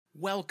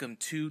Welcome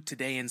to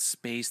Today in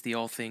Space, the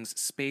all things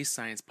space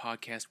science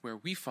podcast where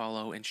we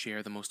follow and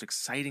share the most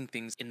exciting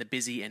things in the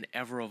busy and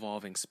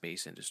ever-evolving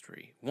space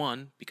industry.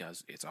 One,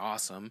 because it's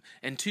awesome,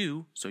 and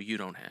two, so you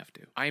don't have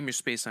to. I am your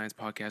space science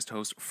podcast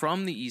host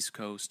from the East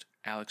Coast,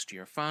 Alex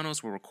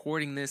Giorfanos. We're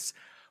recording this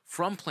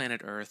from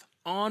planet Earth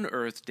on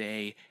Earth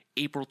Day,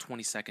 April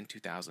 22nd,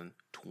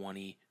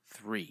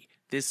 2023.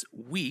 This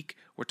week,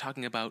 we're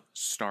talking about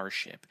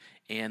Starship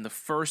and the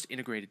first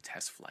integrated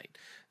test flight.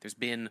 There's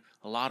been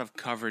a lot of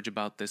coverage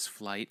about this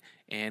flight,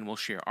 and we'll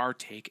share our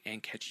take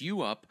and catch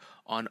you up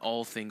on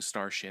all things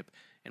Starship.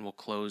 And we'll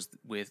close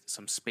with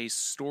some space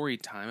story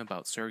time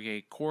about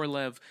Sergei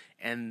Korolev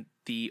and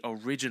the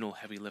original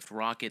heavy lift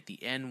rocket,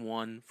 the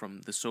N-1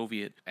 from the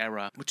Soviet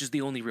era, which is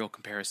the only real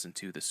comparison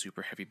to the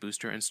Super Heavy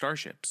booster and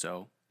Starship.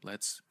 So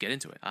let's get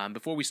into it.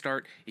 Before we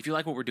start, if you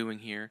like what we're doing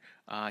here,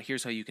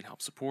 here's how you can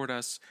help support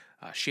us.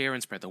 Share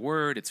and spread the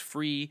word. It's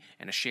free,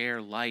 and a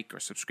share, like, or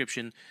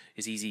subscription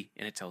is easy,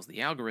 and it tells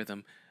the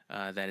algorithm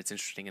that it's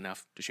interesting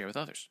enough to share with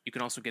others. You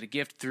can also get a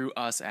gift through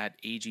us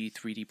at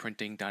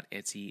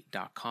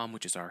ag3dprinting.etsy.com,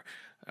 which is our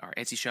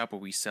Etsy shop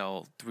where we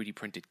sell 3D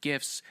printed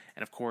gifts.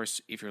 And of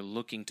course, if you're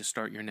looking to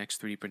start your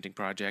next 3D printing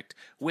project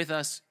with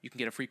us, you can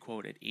get a free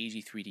quote at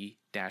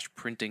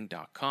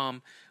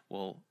ag3d-printing.com.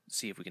 We'll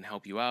see if we can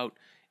help you out.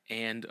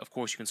 And of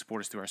course, you can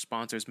support us through our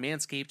sponsors,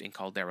 Manscaped and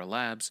Caldera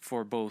Labs.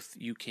 For both,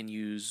 you can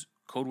use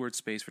code word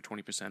SPACE for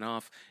 20%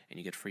 off, and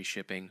you get free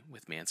shipping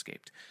with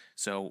Manscaped.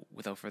 So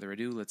without further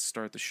ado, let's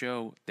start the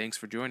show. Thanks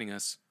for joining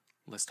us.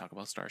 Let's talk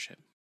about Starship.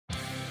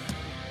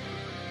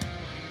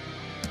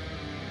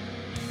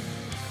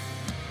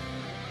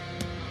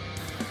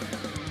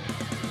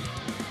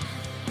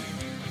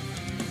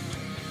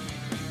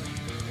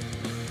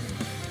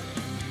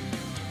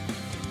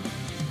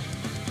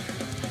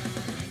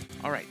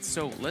 All right,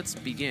 so let's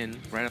begin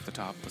right off the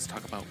top. Let's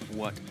talk about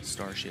what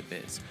Starship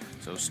is.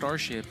 So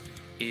Starship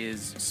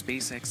is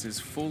SpaceX's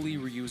fully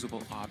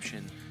reusable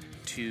option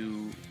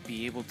to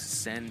be able to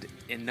send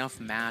enough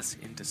mass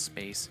into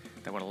space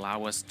that would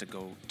allow us to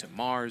go to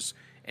Mars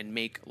and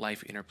make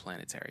life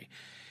interplanetary.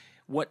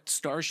 What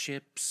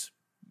Starship's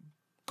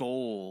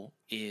goal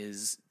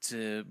is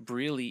to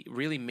really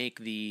make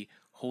the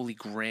holy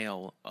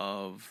grail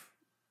of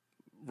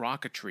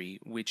rocketry,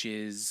 which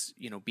is,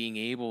 being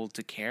able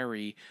to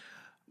carry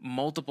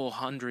multiple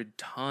hundred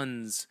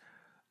tons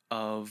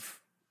of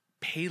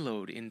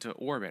payload into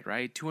orbit,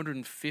 right?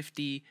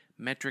 250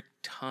 metric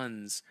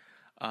tons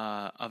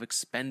of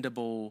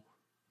expendable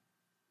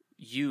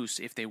use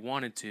if they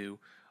wanted to.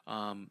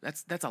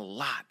 That's a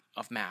lot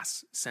of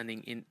mass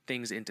sending in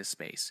things into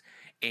space.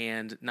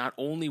 And not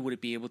only would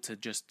it be able to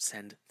just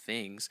send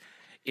things,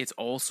 it's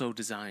also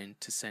designed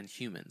to send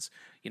humans.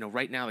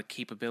 Right now the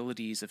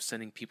capabilities of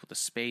sending people to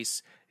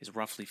space is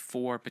roughly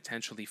 4,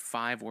 potentially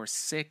 5 or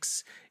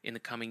 6 in the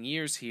coming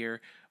years here,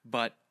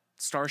 but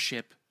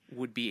Starship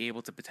would be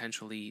able to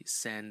potentially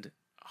send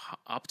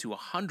up to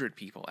 100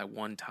 people at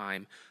one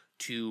time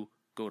to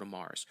go to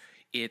Mars.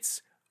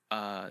 It's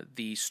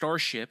the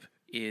Starship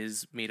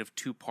is made of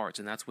 2 parts,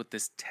 and that's what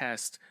this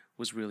test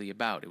was really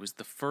about. It was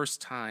the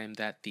first time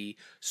that the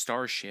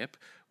Starship,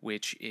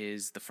 which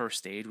is the first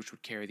stage, which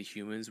would carry the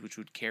humans, which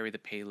would carry the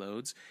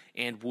payloads,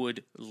 and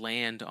would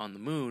land on the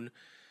moon,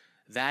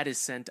 that is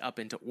sent up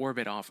into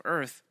orbit off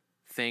Earth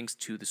thanks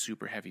to the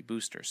Super Heavy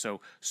booster.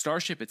 So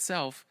Starship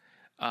itself,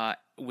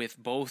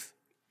 with both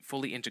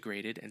fully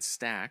integrated and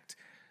stacked,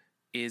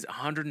 is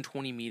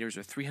 120 meters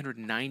or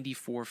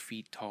 394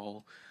 feet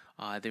tall.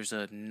 There's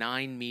a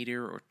 9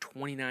 meter or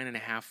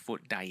 29.5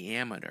 foot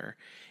diameter,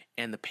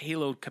 and the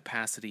payload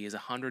capacity is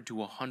 100 to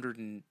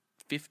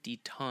 150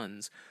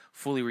 tons,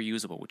 fully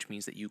reusable, which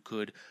means that you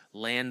could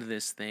land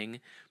this thing,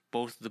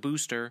 both the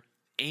booster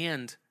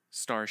and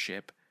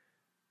Starship,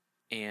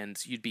 and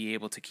you'd be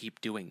able to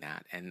keep doing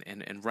that.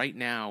 And right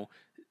now,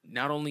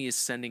 not only is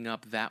sending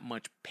up that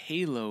much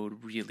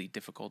payload really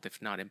difficult,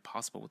 if not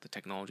impossible, with the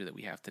technology that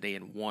we have today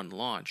in one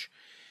launch,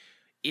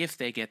 if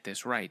they get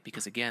this right,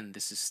 because again,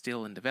 this is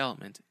still in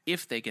development,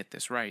 if they get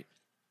this right,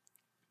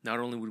 not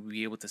only would we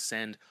be able to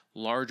send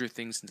larger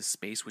things into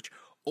space, which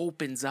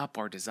opens up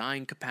our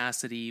design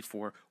capacity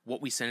for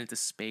what we send into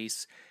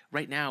space.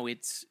 Right now,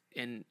 it's,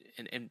 and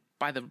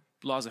by the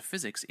laws of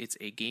physics, it's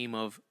a game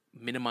of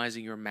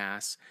minimizing your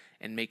mass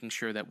and making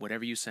sure that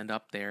whatever you send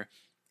up there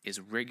is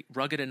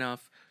rugged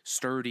enough,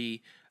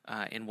 sturdy,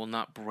 and will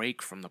not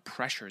break from the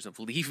pressures of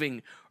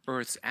leaving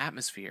Earth's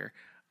atmosphere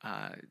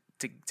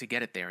to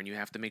get it there. And you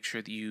have to make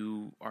sure that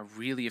you are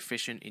really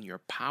efficient in your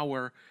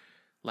power.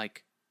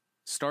 Like,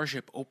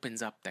 Starship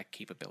opens up that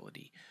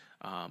capability.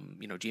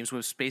 James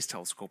Webb Space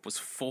Telescope was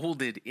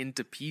folded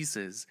into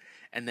pieces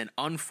and then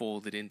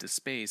unfolded into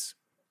space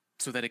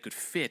so that it could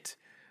fit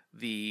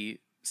the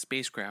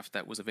spacecraft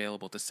that was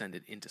available to send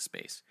it into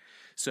space.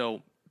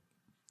 So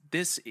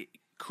this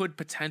could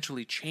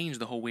potentially change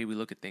the whole way we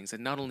look at things.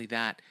 And not only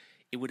that,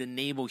 it would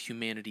enable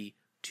humanity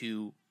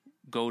to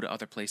go to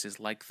other places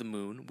like the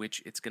moon,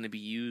 which it's going to be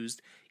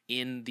used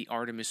in the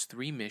Artemis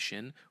 3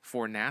 mission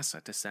for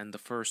NASA to send the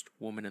first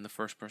woman and the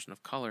first person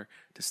of color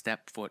to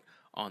step foot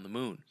on the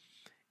moon.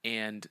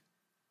 And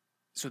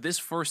so this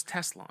first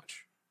test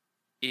launch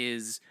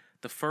is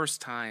the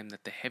first time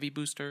that the Heavy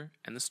booster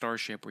and the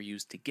Starship were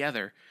used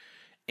together,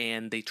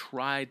 and they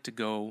tried to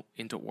go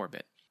into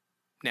orbit.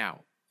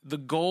 Now, the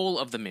goal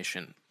of the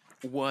mission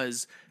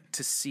was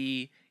to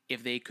see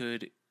if they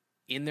could,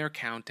 in their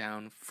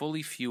countdown,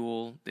 fully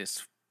fuel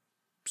this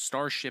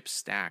Starship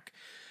stack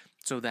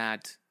so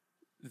that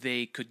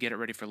they could get it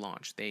ready for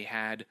launch. They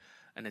had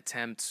an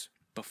attempt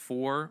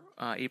before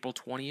April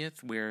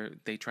 20th where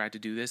they tried to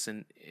do this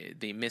and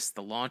they missed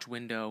the launch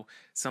window.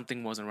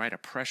 Something wasn't right. A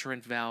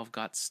pressurant valve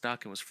got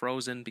stuck and was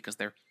frozen because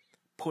they're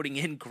putting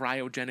in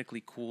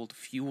cryogenically cooled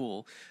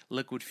fuel,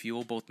 liquid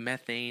fuel, both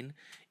methane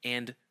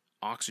and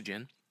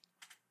oxygen.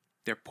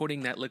 They're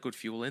putting that liquid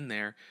fuel in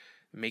there,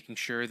 making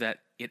sure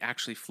that it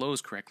actually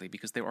flows correctly,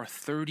 because there are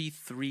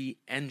 33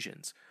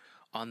 engines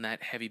on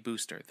that Heavy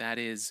booster. That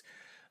is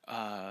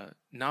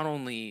not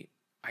only,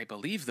 I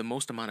believe, the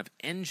most amount of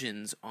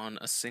engines on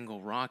a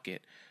single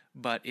rocket,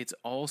 but it's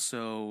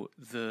also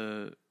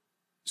the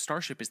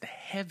Starship is the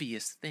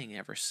heaviest thing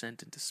ever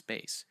sent into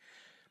space.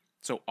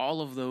 So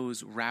all of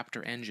those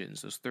Raptor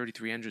engines, those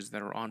 33 engines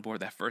that are on board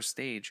that first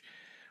stage,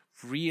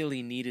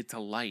 really needed to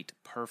light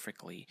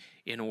perfectly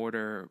in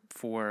order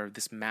for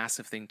this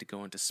massive thing to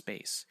go into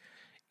space.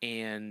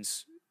 And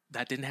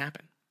that didn't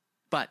happen.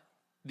 But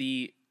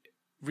the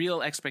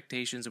real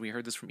expectations, and we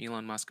heard this from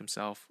Elon Musk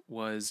himself,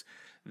 was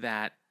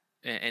that,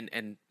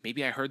 and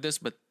maybe I heard this,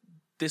 but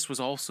this was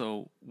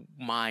also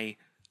my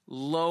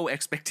low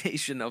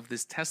expectation of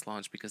this test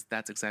launch, because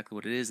that's exactly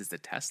what it is. It's the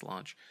test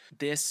launch.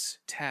 This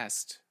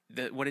test,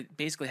 what it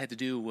basically had to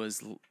do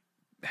was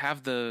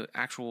have the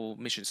actual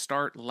mission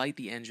start, light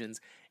the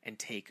engines, and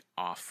take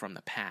off from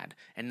the pad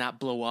and not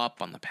blow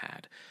up on the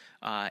pad.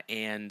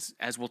 And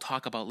as we'll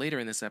talk about later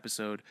in this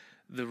episode,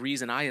 the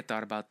reason I had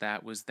thought about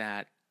that was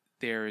that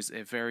there's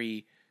a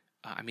very,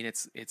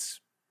 it's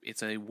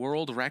a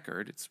world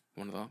record. It's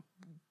one of the,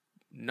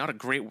 not a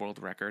great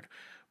world record,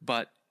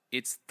 but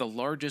it's the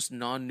largest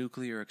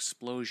non-nuclear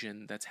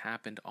explosion that's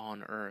happened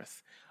on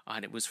Earth.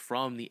 And it was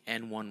from the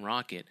N1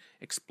 rocket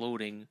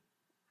exploding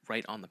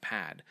right on the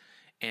pad.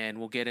 And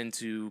we'll get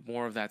into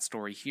more of that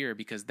story here,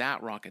 because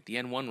that rocket, the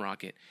N1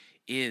 rocket,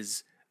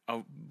 is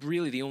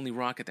really the only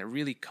rocket that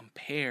really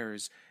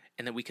compares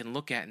and that we can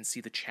look at and see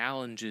the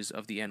challenges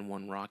of the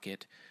N1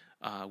 rocket,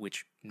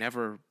 which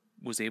never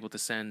was able to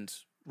send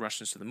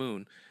Russians to the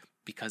moon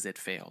because it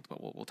failed.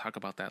 But we'll talk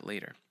about that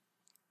later.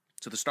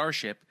 So the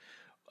Starship,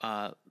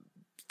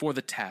 for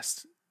the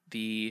test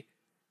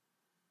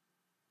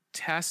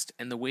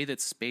and the way that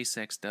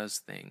SpaceX does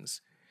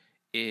things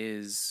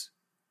is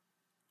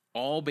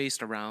all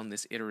based around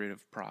this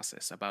iterative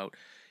process about,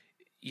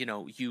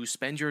 you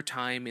spend your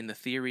time in the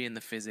theory and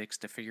the physics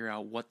to figure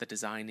out what the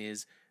design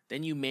is.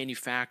 Then you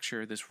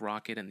manufacture this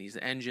rocket and these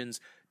engines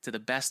to the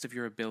best of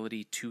your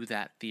ability to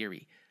that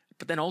theory.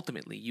 But then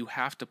ultimately you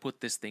have to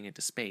put this thing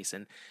into space,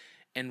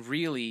 and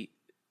really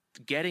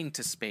getting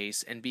to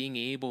space and being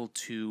able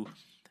to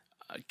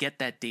get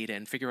that data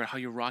and figure out how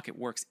your rocket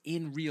works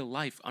in real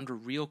life under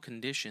real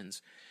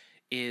conditions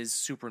is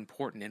super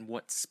important. And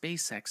what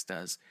SpaceX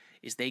does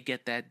is they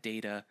get that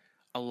data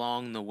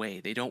along the way.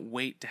 They don't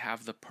wait to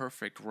have the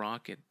perfect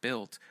rocket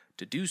built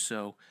to do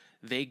so.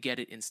 They get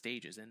it in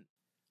stages. And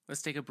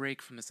let's take a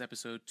break from this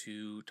episode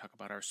to talk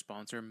about our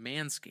sponsor,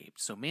 Manscaped.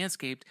 So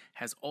Manscaped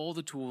has all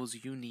the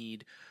tools you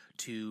need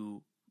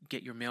to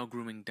get your male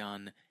grooming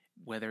done,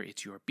 whether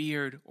it's your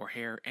beard or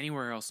hair,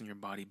 anywhere else in your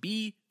body.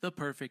 Be the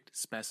perfect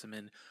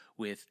specimen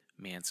with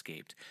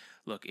Manscaped.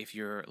 Look, if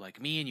you're like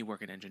me and you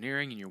work in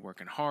engineering and you're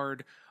working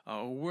hard,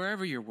 or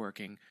wherever you're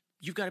working,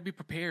 you've got to be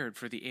prepared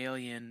for the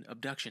alien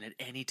abduction at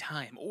any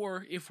time,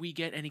 or if we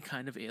get any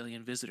kind of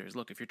alien visitors.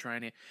 Look, if you're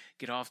trying to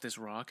get off this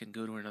rock and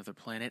go to another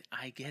planet,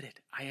 I get it.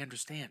 I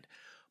understand.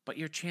 But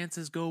your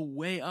chances go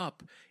way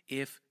up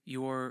if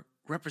you're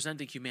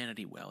representing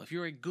humanity well. If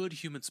you're a good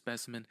human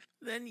specimen,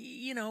 then,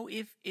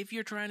 if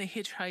you're trying to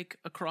hitchhike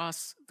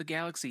across the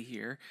galaxy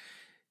here,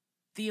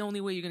 the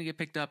only way you're going to get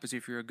picked up is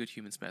if you're a good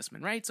human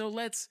specimen, right? So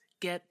let's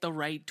get the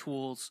right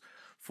tools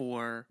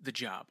for the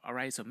job, all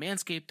right? So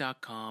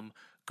manscaped.com,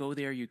 go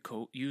there,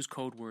 use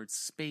code word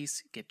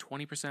SPACE, get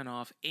 20%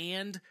 off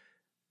and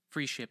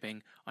free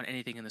shipping on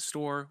anything in the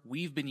store.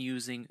 We've been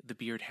using the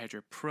Beard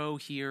Hedger Pro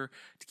here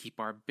to keep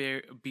our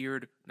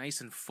beard nice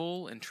and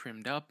full and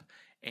trimmed up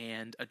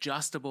and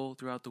adjustable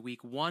throughout the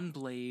week. One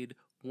blade,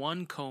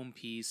 one comb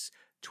piece,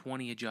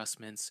 20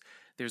 adjustments.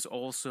 There's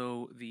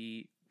also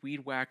the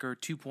Weed Whacker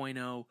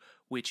 2.0,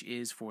 which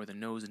is for the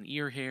nose and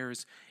ear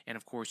hairs. And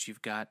of course,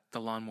 you've got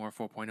the Lawnmower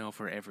 4.0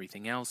 for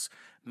everything else.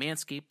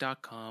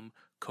 Manscaped.com,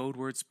 code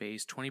word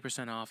SPACE,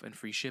 20% off and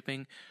free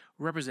shipping.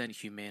 Represent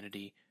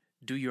humanity,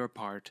 do your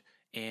part,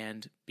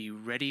 and be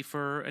ready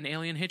for an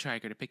alien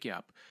hitchhiker to pick you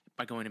up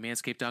by going to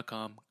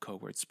manscaped.com,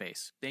 code word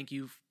SPACE. Thank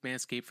you,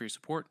 Manscaped, for your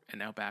support. And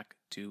now back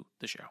to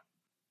the show.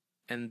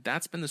 And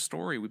that's been the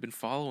story. We've been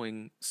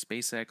following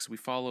SpaceX. We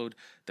followed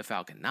the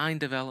Falcon 9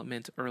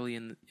 development early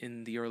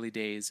in the early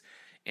days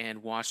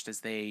and watched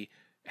as they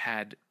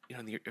had,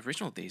 in the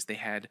original days, they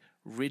had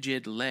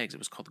rigid legs. It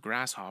was called the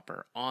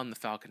Grasshopper on the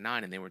Falcon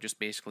 9, and they were just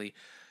basically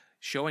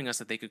showing us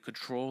that they could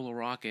control a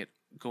rocket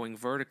going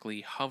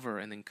vertically, hover,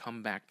 and then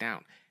come back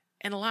down.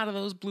 And a lot of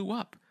those blew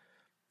up.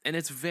 And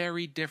it's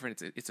very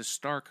different. It's a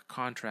stark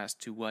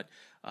contrast to what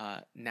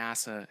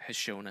NASA has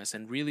shown us,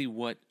 and really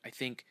what I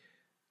think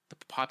the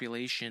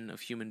population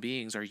of human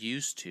beings are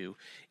used to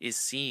is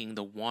seeing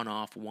the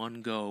one-off,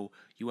 one-go.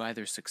 You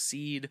either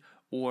succeed,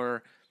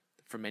 or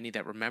for many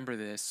that remember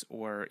this,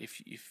 or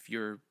if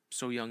you're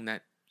so young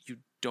that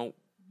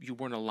you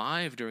weren't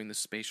alive during the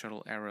space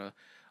shuttle era,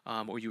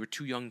 or you were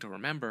too young to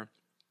remember,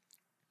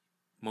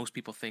 most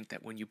people think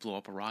that when you blow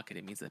up a rocket,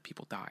 it means that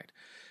people died.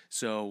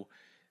 So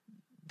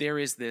there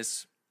is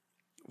this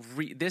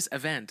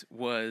event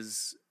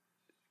was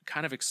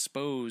kind of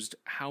exposed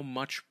how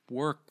much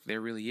work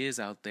there really is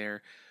out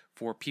there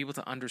for people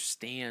to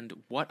understand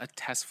what a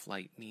test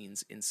flight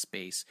means in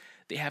space.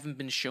 They haven't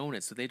been shown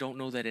it, so they don't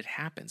know that it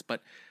happens.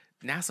 But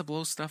NASA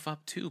blows stuff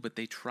up too, but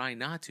they try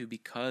not to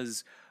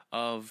because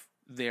of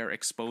their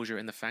exposure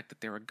and the fact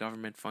that they're a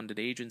government-funded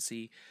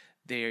agency.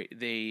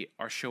 They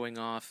are showing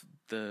off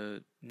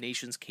the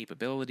nation's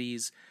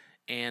capabilities,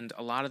 and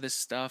a lot of this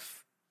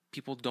stuff,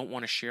 people don't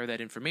want to share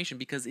that information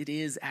because it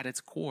is at its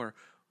core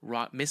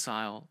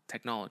missile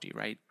technology,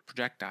 right?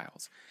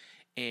 Projectiles.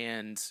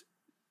 And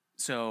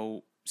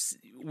so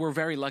we're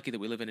very lucky that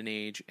we live in an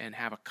age and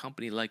have a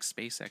company like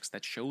SpaceX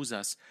that shows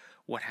us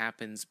what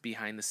happens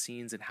behind the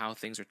scenes and how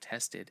things are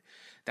tested.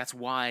 That's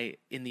why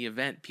in the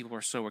event people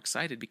are so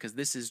excited, because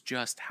this is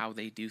just how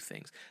they do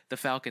things. The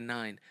Falcon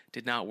 9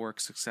 did not work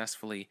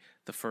successfully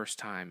the first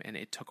time, and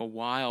it took a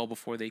while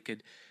before they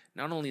could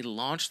not only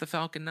launch the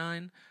Falcon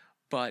 9,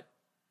 but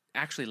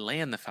actually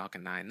land the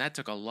Falcon 9. That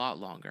took a lot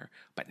longer,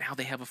 but now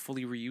they have a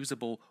fully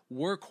reusable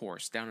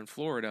workhorse down in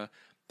Florida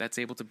that's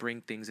able to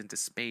bring things into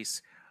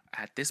space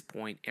at this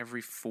point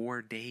every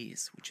 4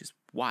 days, which is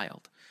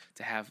wild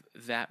to have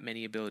that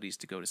many abilities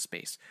to go to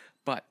space.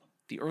 But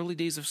the early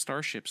days of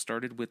Starship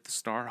started with the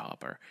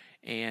Starhopper,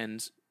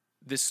 and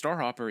this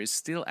Starhopper is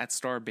still at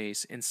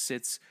Starbase and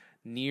sits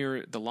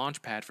near the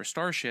launch pad for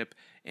Starship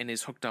and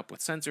is hooked up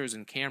with sensors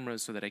and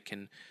cameras so that it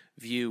can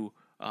view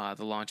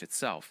the launch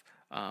itself.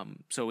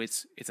 So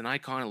it's an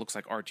icon. It looks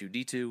like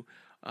R2-D2.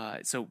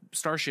 So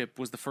Starship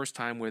was the first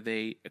time where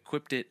they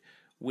equipped it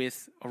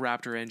with a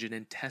Raptor engine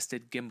and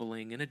tested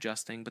gimbaling and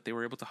adjusting, but they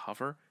were able to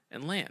hover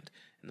and land.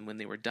 And then when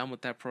they were done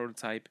with that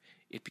prototype,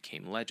 it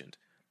became legend.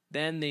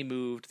 Then they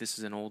moved, this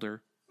is an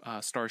older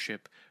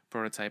Starship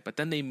prototype, but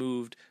then they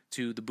moved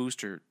to the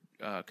booster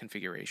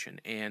configuration.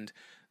 And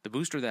the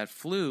booster that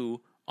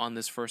flew on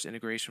this first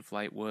integration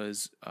flight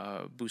was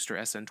booster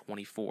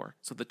SN24.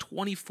 So the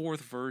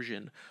 24th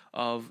version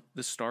of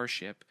the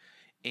Starship,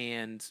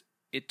 and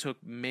it took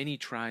many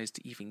tries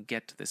to even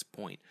get to this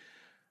point.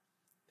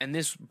 And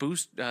this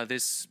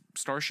this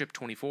Starship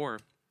 24,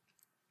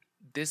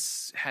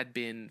 this had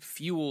been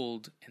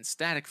fueled and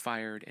static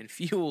fired and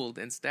fueled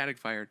and static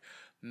fired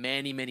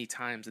many, many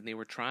times, and they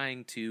were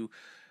trying to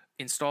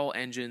install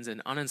engines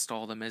and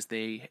uninstall them as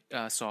they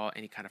saw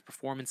any kind of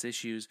performance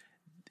issues.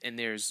 And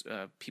there's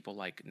people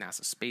like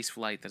NASA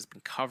Spaceflight that's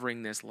been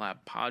covering this,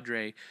 Lab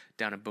Padre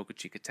down in Boca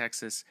Chica,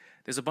 Texas.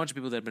 There's a bunch of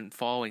people that have been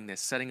following this,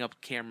 setting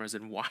up cameras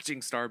and watching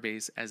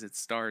Starbase as it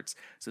starts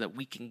so that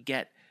we can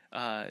get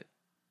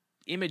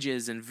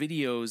images and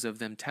videos of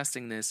them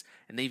testing this.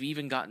 And they've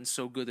even gotten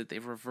so good that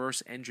they've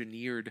reverse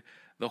engineered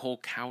the whole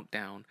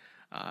countdown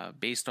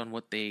based on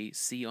what they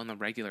see on the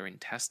regular in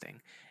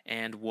testing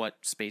and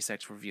what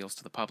SpaceX reveals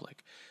to the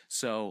public.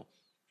 So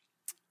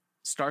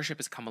Starship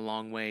has come a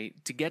long way.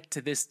 To get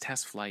to this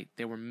test flight,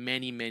 there were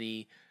many,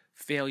 many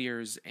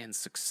failures and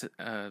success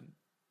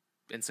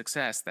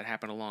that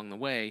happened along the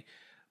way,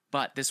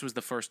 but this was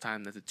the first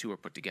time that the two were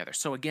put together.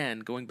 So again,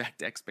 going back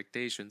to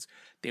expectations,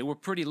 they were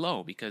pretty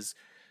low because,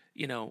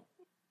 you know,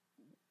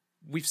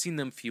 we've seen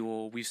them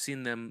fuel, we've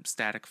seen them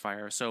static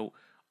fire, so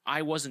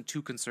I wasn't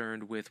too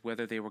concerned with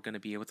whether they were going to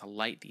be able to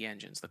light the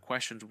engines. The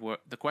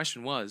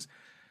question was,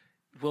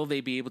 will they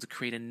be able to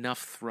create enough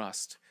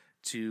thrust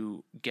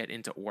to get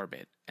into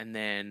orbit? And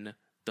then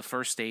the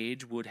first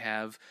stage would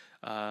have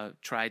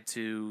tried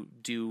to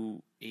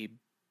do a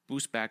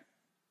boost back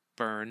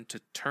burn to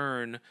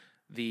turn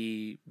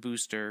the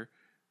booster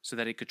so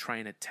that it could try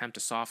and attempt a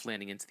soft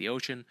landing into the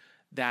ocean.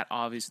 That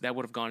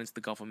would have gone into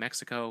the Gulf of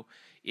Mexico.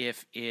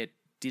 If it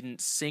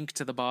didn't sink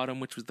to the bottom,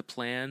 which was the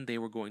plan, they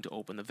were going to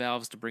open the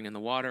valves to bring in the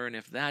water. And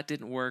if that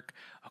didn't work,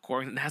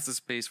 according to NASA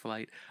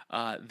spaceflight,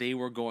 they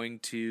were going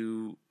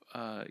to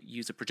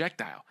use a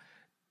projectile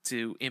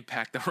to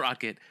impact the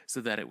rocket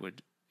so that it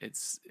would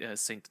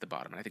sink to the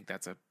bottom. And I think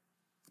that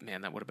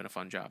would have been a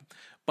fun job.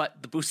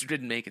 But the booster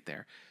didn't make it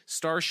there.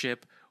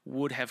 Starship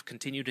would have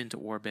continued into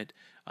orbit,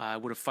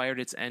 would have fired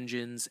its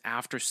engines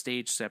after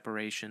stage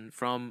separation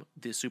from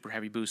the Super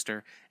Heavy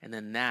booster, and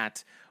then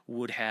that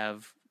would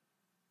have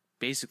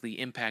basically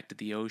impacted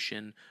the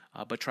ocean,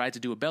 but tried to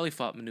do a belly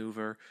flop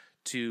maneuver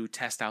to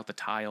test out the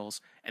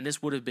tiles. And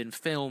this would have been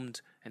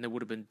filmed, and there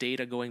would have been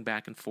data going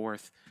back and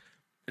forth.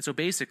 And so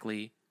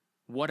basically,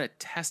 what a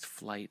test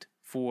flight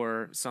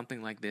for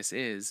something like this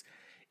is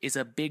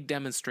a big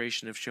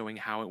demonstration of showing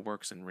how it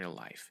works in real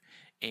life.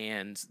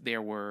 And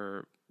there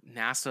were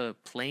NASA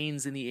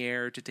planes in the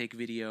air to take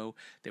video.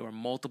 There were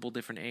multiple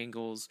different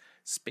angles.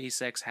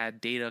 SpaceX had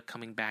data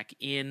coming back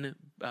in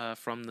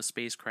from the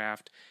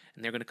spacecraft,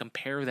 and they're going to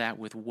compare that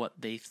with what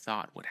they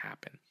thought would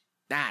happen.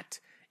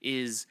 That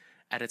is,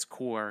 at its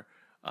core,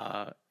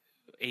 a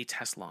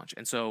test launch.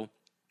 And so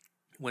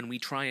when we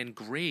try and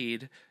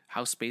grade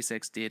how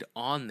SpaceX did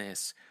on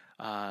this,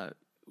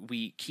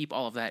 we keep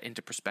all of that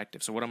into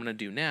perspective. So what I'm going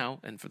to do now,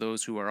 and for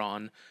those who are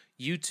on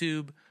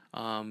YouTube,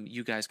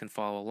 you guys can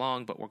follow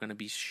along, but we're going to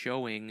be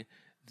showing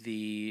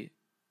the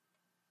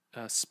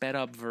sped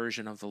up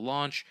version of the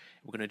launch.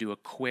 We're going to do a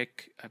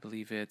quick, I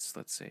believe it's,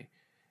 let's see,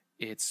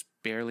 it's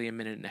barely a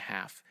minute and a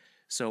half.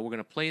 So we're going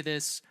to play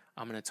this.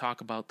 I'm going to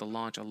talk about the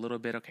launch a little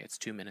bit. Okay, it's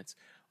 2 minutes.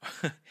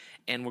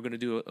 And we're going to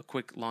do a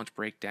quick launch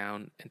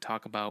breakdown and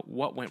talk about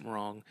what went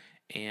wrong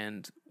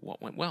and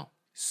what went well.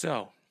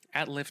 So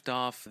at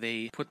liftoff,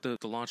 they put the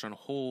launch on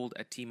hold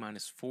at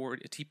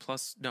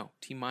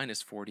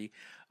T-40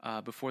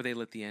 before they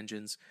lit the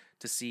engines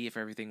to see if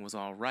everything was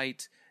all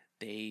right.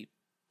 They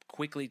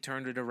quickly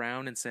turned it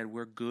around and said,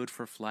 we're good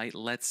for flight.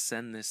 Let's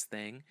send this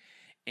thing.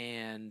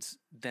 And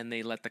then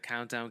they let the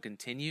countdown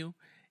continue,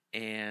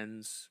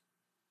 and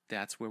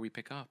that's where we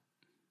pick up.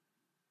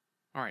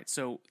 All right,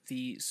 so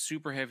the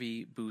Super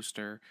Heavy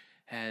booster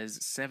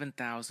has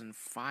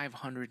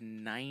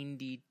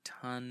 7,590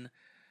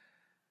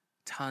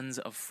 tons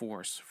of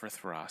force for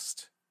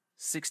thrust,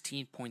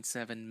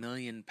 16.7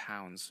 million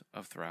pounds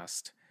of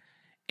thrust.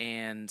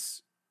 And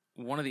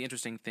one of the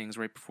interesting things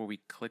right before we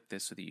click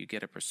this so that you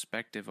get a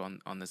perspective on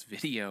this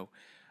video,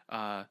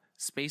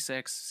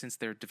 SpaceX, since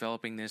they're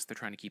developing this, they're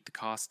trying to keep the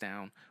cost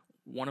down.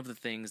 One of the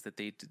things that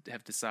they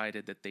have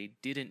decided that they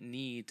didn't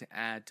need to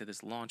add to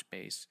this launch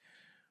base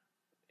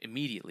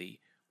immediately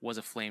was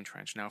a flame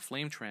trench. Now, a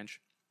flame trench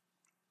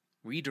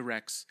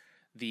redirects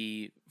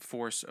the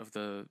force of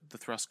the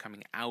thrust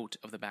coming out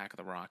of the back of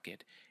the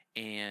rocket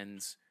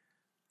and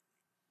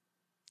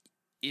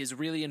is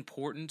really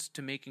important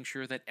to making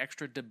sure that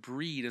extra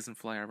debris doesn't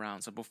fly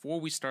around. So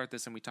before we start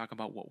this and we talk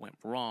about what went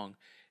wrong,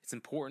 it's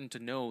important to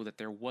know that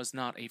there was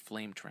not a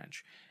flame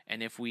trench.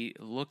 And if we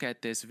look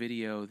at this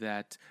video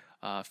that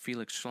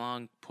Felix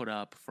Schlang put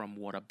up from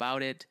What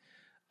About It,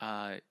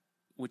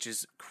 which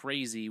is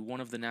crazy, one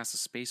of the NASA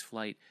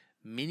spaceflight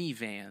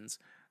minivans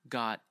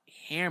got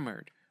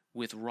hammered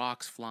with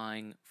rocks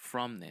flying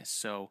from this.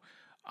 So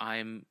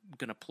I'm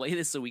going to play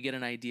this so we get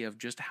an idea of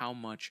just how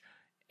much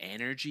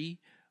energy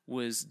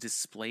was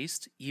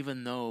displaced,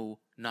 even though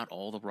not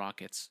all the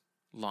rockets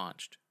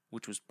launched,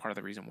 which was part of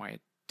the reason why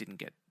it didn't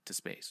get to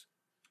space.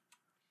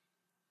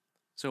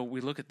 So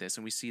we look at this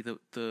and we see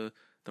the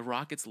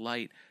rocket's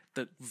light.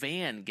 The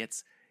van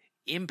gets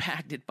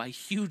impacted by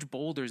huge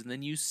boulders, and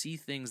then you see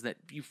things that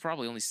you've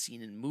probably only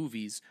seen in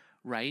movies,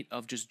 right?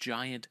 Of just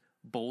giant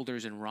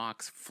boulders and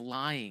rocks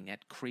flying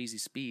at crazy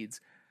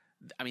speeds.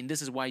 I mean,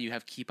 this is why you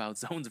have keep out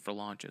zones for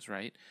launches,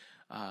 right?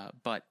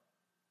 But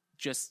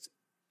just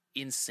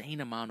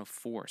insane amount of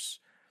force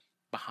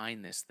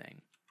behind this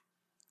thing.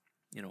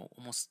 You know,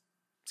 almost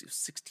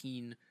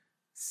 16,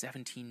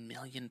 17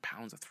 million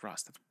pounds of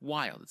thrust. That's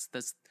wild.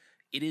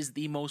 It is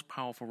the most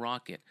powerful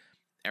rocket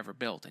ever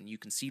built, and you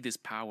can see this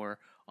power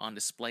on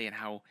display and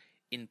how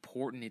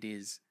important it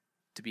is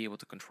to be able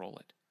to control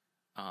it.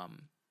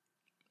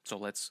 So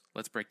let's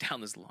break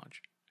down this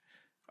launch.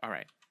 All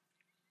right.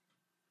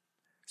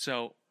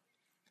 So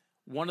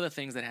one of the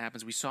things that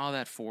happens, we saw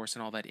that force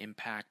and all that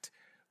impact.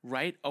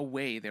 Right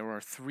away, there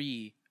are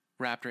 3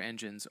 Raptor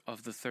engines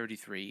of the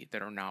 33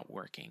 that are not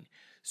working.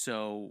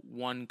 So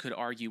one could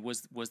argue,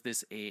 was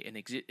this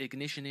an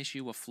ignition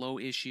issue, a flow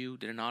issue?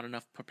 Did not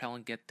enough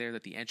propellant get there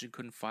that the engine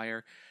couldn't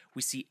fire?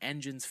 We see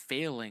engines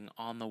failing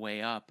on the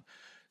way up.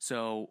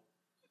 So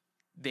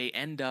they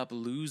end up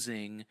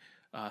losing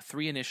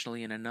 3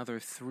 initially and another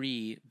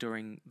 3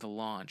 during the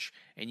launch.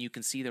 And you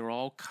can see they're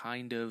all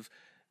kind of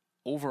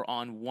over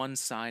on one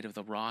side of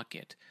the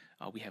rocket.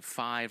 We have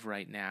 5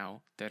 right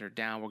now that are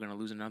down. We're going to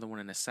lose another one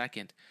in a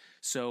second.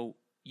 So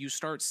you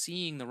start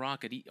seeing the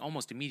rocket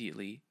almost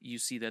immediately. You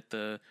see that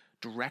the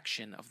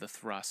direction of the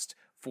thrust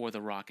for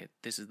the rocket,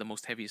 this is the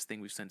most heaviest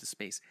thing we've sent to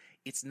space,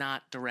 it's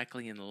not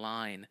directly in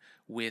line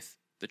with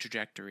the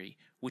trajectory,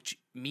 which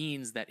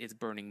means that it's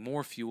burning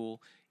more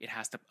fuel. It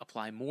has to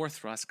apply more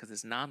thrust because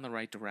it's not in the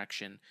right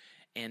direction.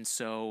 And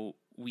so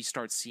we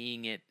start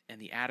seeing it, and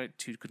the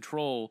attitude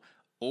control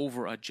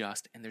over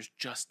adjust, and there's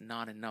just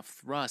not enough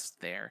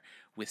thrust there.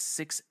 With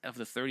 6 of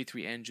the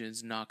 33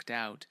 engines knocked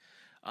out,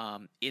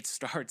 it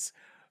starts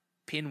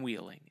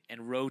pinwheeling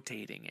and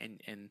rotating,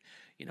 and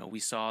you know, we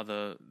saw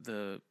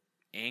the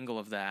angle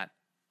of that,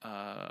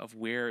 of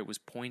where it was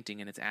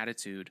pointing and its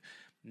attitude.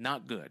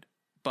 Not good,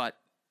 but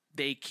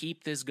they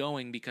keep this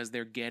going because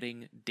they're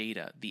getting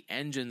data. The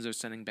engines are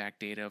sending back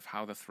data of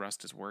how the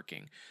thrust is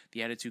working.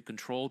 The attitude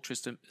control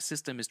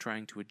system is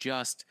trying to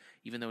adjust,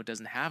 even though it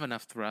doesn't have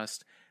enough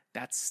thrust.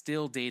 That's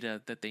still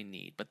data that they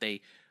need, but they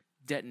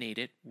detonate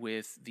it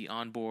with the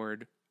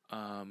onboard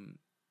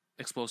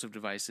explosive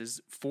devices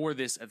for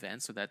this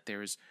event so that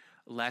there's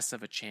less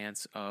of a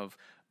chance of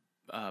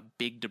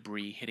big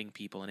debris hitting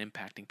people and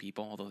impacting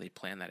people, although they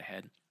plan that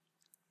ahead.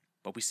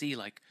 But we see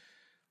like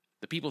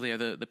the people there,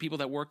 the people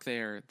that work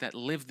there that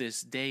live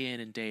this day in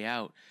and day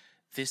out,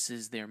 this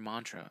is their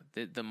mantra.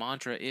 The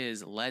mantra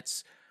is,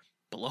 let's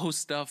blow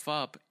stuff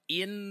up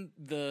in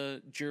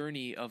the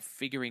journey of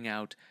figuring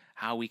out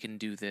how we can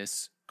do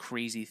this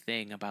crazy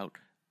thing about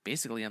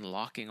basically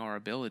unlocking our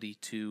ability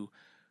to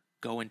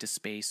go into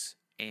space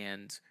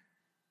and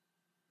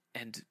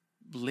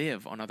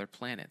live on other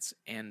planets.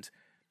 And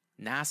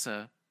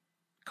NASA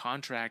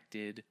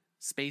contracted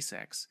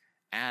SpaceX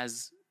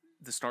as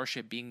the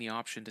Starship being the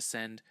option to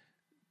send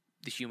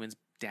the humans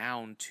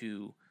down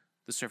to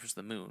the surface of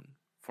the moon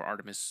for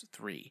Artemis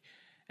 3.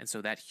 And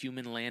so that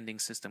human landing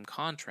system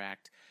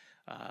contract,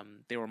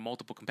 there were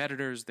multiple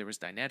competitors. There was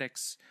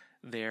Dynetics,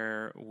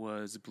 there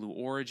was Blue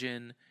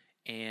Origin,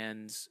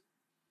 and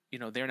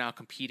they're now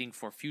competing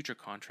for future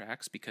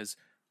contracts because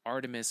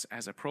Artemis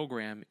as a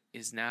program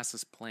is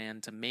NASA's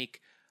plan to make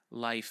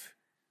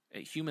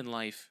human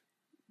life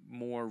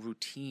more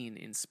routine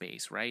in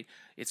space, right?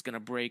 It's going to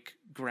break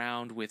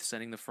ground with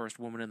sending the first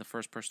woman and the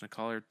first person of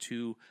color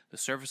to the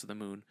surface of the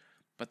moon,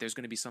 but there's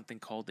going to be something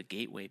called the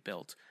Gateway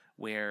built,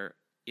 where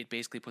it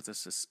basically puts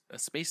us a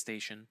space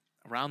station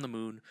around the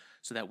moon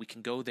so that we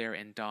can go there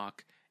and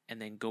dock and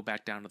then go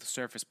back down to the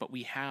surface. But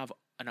we have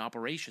an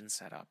operation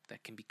set up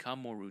that can become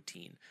more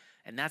routine.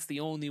 And that's the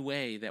only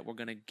way that we're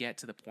going to get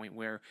to the point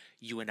where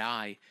you and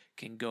I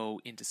can go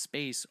into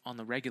space on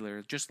the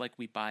regular, just like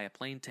we buy a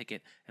plane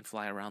ticket and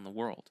fly around the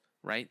world,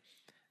 right?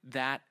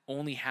 That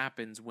only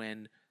happens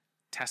when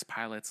test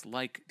pilots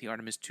like the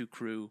Artemis 2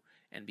 crew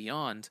and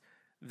beyond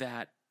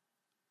that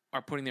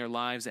are putting their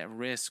lives at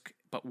risk,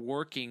 but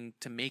working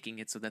to making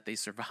it so that they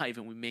survive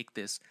and we make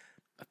this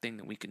a thing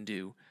that we can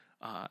do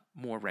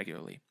more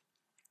regularly.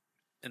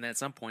 And at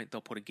some point,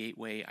 they'll put a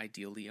gateway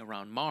ideally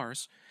around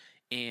Mars,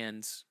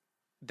 and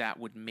that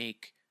would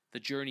make the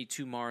journey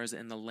to Mars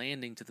and the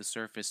landing to the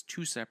surface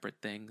two separate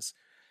things,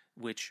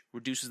 which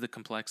reduces the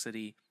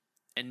complexity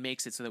and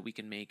makes it so that we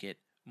can make it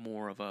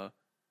more of a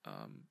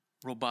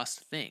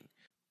robust thing.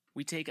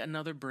 We take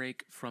another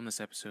break from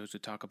this episode to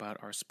talk about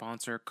our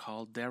sponsor,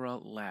 Caldera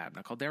Lab.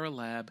 Now, Caldera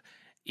Lab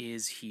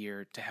is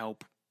here to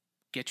help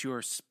get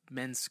your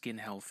men's skin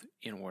health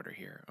in order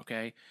here,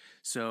 okay?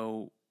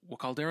 So what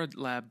Caldera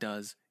Lab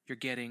does, you're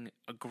getting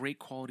a great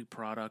quality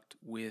product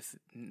with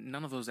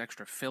none of those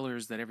extra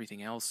fillers that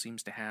everything else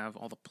seems to have,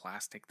 all the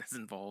plastic that's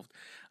involved,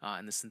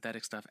 and the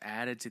synthetic stuff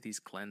added to these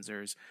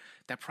cleansers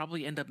that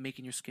probably end up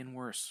making your skin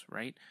worse,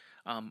 right?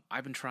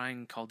 I've been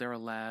trying Caldera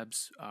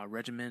Lab's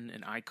Regimen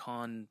and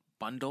Icon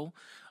bundle.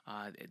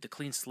 The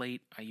Clean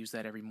Slate, I use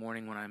that every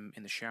morning when I'm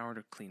in the shower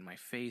to clean my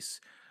face.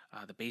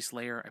 The base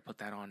layer, I put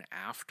that on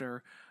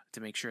after to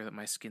make sure that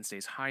my skin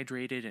stays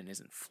hydrated and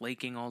isn't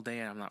flaking all day,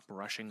 and I'm not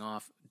brushing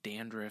off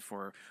dandruff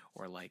or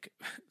like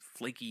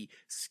flaky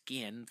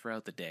skin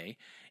throughout the day.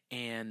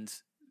 And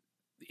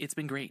it's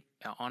been great.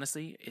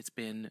 Honestly, it's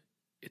been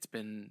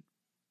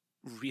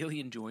really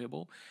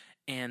enjoyable.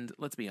 And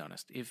let's be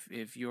honest,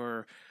 if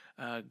you're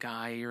a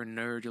guy, you're a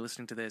nerd, you're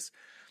listening to this,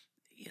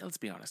 let's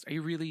be honest. Are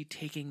you really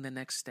taking the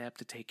next step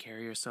to take care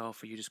of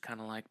yourself, or are you just kind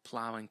of like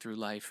plowing through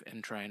life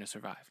and trying to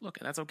survive? Look,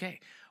 that's okay.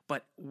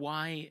 But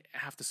why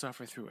have to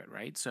suffer through it,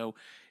 right? So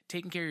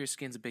taking care of your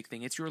skin's a big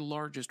thing. It's your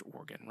largest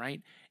organ,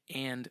 right?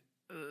 And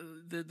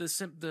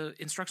the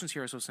instructions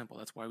here are so simple.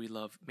 That's why we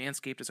love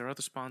Manscaped as our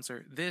other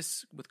sponsor.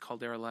 This with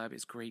Caldera Lab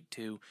is great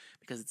too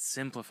because it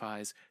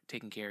simplifies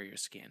taking care of your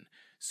skin.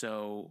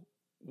 So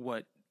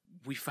what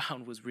we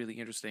found was really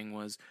interesting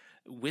was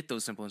with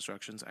those simple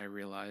instructions, I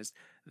realized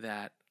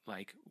that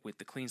like with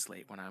the Clean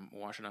Slate, when I'm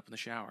washing up in the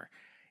shower,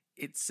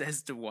 it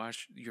says to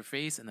wash your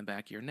face and the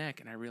back of your neck.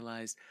 And I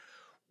realized,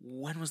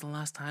 when was the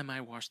last time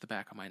I washed the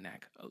back of my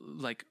neck?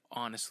 Like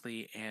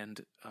honestly and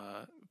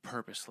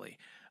purposely.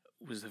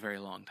 Was a very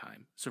long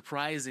time,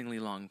 surprisingly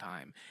long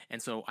time. And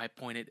so I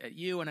point it at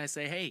you and I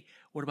say, hey,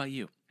 what about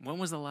you? When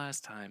was the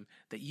last time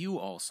that you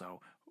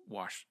also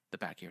washed the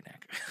back of your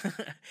neck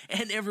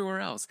and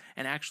everywhere else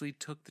and actually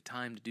took the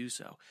time to do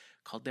so?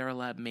 Caldera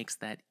Lab makes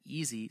that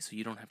easy so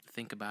you don't have to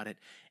think about it.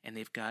 And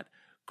they've got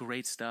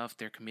great stuff.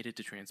 They're committed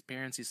to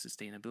transparency,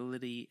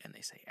 sustainability, and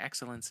they say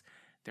excellence.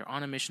 They're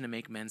on a mission to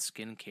make men's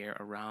skincare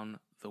around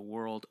the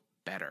world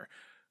better.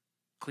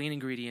 Clean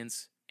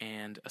ingredients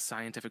and a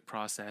scientific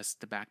process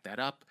to back that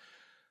up.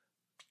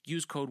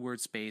 Use code word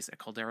SPACE at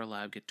Caldera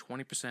Lab. Get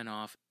 20%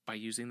 off by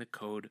using the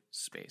code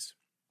SPACE.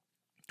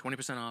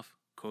 20% off,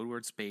 code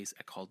word SPACE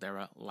at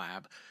Caldera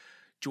Lab.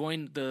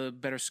 Join the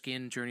better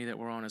skin journey that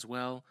we're on as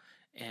well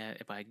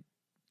by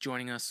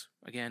joining us.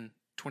 Again,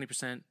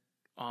 20%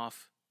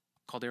 off,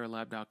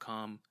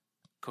 calderalab.com,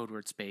 code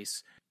word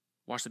SPACE.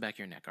 Wash the back of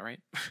your neck, all right?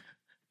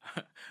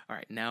 All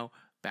right, now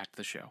back to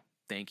the show.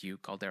 Thank you,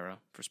 Caldera,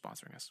 for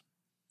sponsoring us.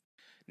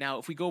 Now,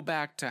 if we go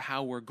back to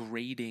how we're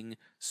grading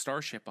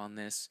Starship on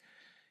this,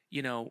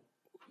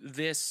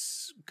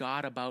 this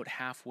got about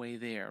halfway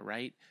there,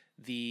 right?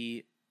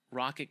 The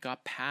rocket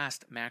got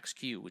past max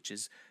Q, which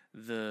is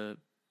the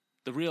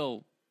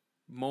real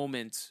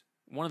moment,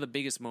 one of the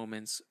biggest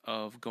moments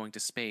of going to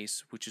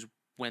space, which is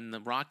when the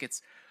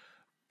rocket's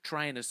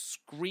trying to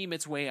scream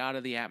its way out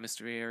of the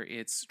atmosphere.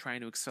 It's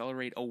trying to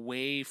accelerate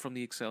away from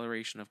the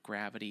acceleration of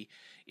gravity.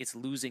 It's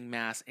losing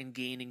mass and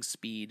gaining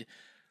speed.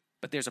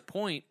 But there's a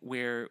point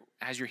where,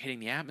 as you're hitting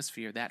the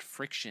atmosphere, that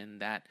friction,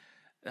 that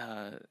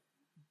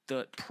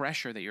the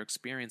pressure that you're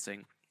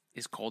experiencing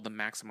is called the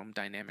maximum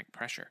dynamic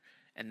pressure.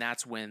 And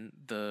that's when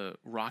the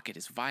rocket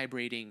is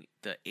vibrating,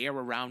 the air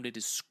around it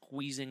is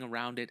squeezing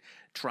around it,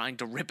 trying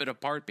to rip it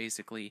apart,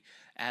 basically,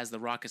 as the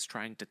rocket's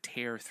trying to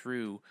tear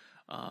through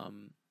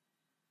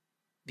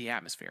the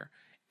atmosphere.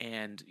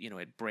 And,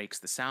 it breaks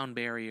the sound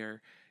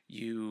barrier.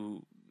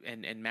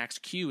 And Max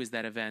Q is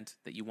that event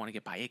that you want to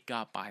get by. It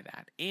got by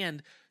that.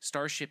 And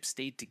Starship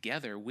stayed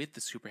together with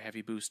the Super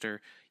Heavy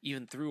booster,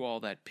 even through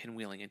all that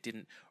pinwheeling. It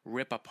didn't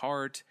rip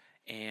apart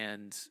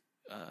and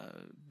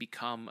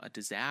become a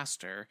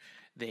disaster.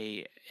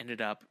 They ended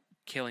up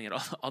killing it.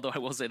 Although I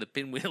will say the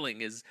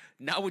pinwheeling is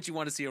not what you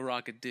want to see a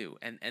rocket do.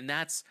 And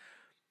that's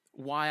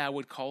why I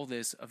would call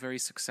this a very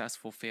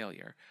successful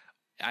failure.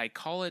 I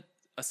call it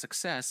a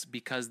success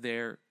because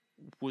there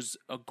was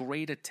a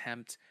great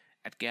attempt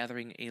at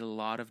gathering a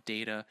lot of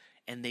data,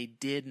 and they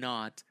did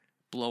not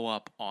blow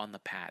up on the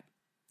pad.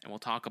 And we'll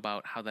talk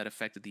about how that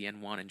affected the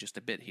N1 in just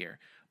a bit here.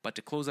 But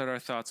to close out our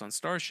thoughts on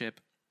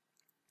Starship,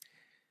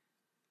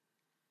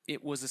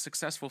 it was a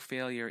successful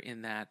failure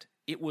in that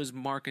it was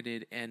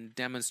marketed and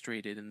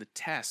demonstrated, and the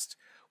test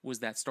was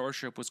that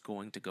Starship was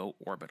going to go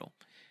orbital.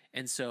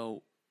 And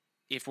so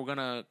if we're going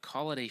to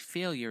call it a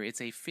failure,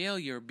 it's a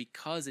failure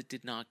because it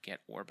did not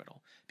get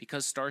orbital,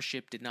 because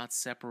Starship did not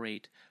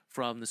separate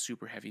from the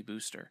Super Heavy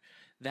booster.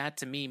 That,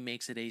 to me,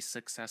 makes it a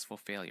successful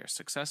failure.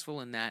 Successful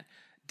in that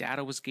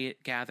data was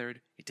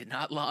gathered, it did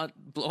not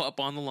blow up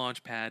on the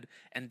launch pad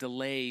and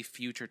delay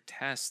future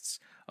tests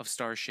of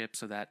Starship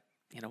so that,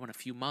 in a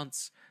few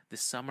months,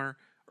 this summer,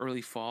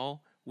 early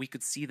fall, we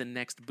could see the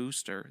next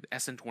booster. The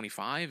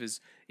SN25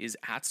 is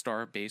at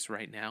Starbase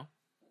right now,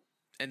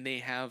 and they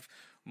have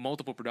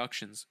multiple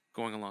productions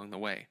going along the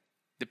way.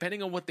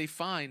 Depending on what they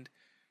find,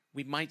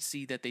 we might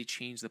see that they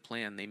change the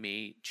plan. They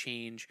may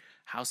change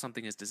how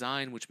something is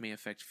designed, which may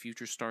affect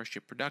future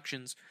Starship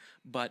productions,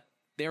 but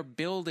they're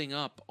building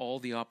up all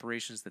the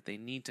operations that they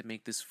need to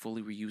make this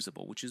fully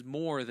reusable, which is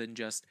more than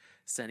just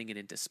sending it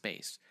into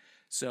space.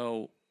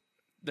 So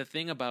the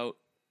thing about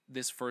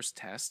this first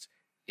test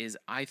is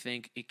I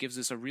think it gives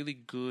us a really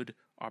good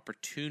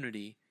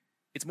opportunity.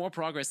 It's more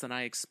progress than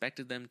I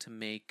expected them to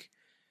make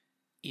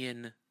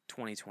in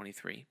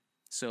 2023.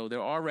 So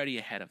they're already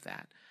ahead of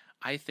that.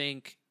 I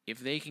think if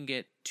they can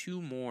get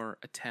 2 more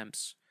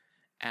attempts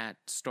at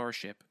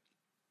Starship,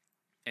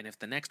 and if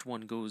the next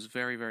one goes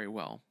very, very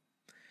well,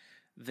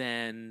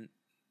 then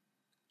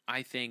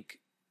I think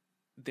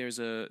there's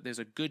a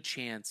good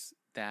chance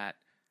that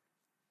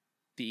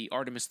the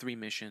Artemis 3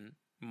 mission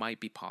might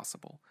be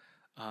possible.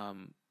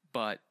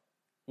 But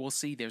we'll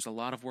see. There's a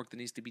lot of work that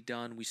needs to be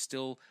done. We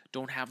still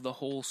don't have the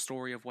whole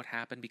story of what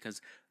happened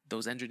because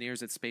those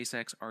engineers at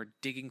SpaceX are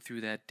digging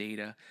through that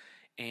data,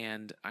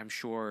 and I'm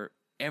sure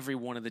every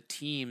one of the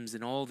teams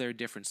in all their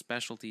different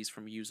specialties,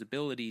 from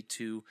usability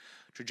to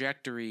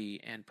trajectory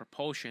and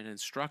propulsion and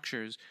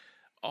structures,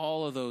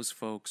 all of those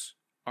folks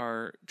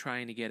are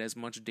trying to get as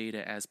much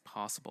data as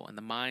possible. And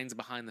the minds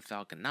behind the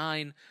Falcon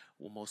 9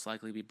 will most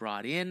likely be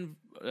brought in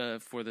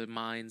for the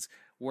minds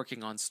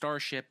working on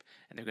Starship,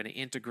 and they're going to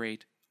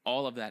integrate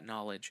all of that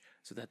knowledge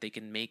so that they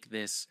can make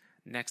this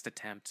next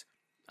attempt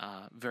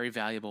very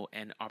valuable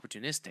and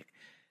opportunistic.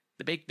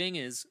 The big thing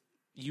is,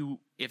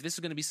 if this is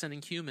going to be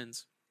sending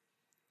humans,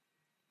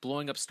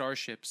 blowing up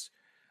starships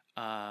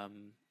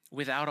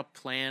without a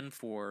plan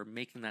for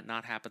making that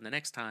not happen the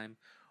next time,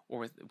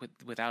 or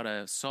without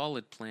a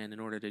solid plan in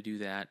order to do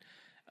that,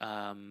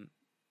 I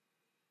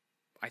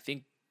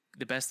think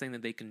the best thing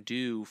that they can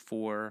do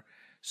for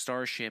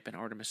Starship and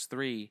Artemis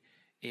 3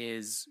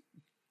 is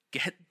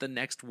get the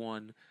next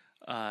one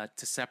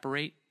to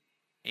separate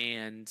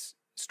and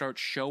start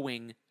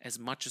showing as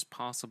much as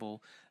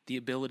possible the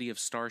ability of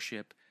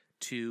Starship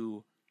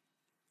to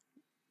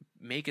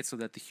make it so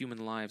that the human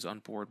lives on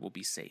board will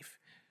be safe.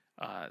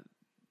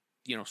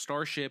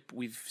 Starship,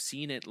 we've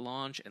seen it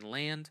launch and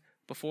land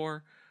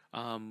before.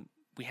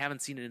 We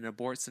haven't seen it in an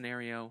abort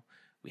scenario.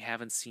 We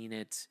haven't seen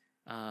it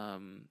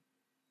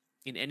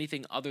in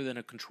anything other than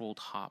a controlled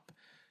hop.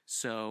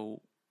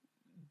 So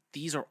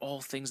these are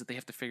all things that they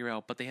have to figure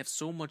out, but they have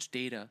so much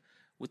data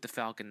with the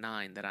Falcon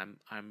 9 that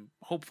I'm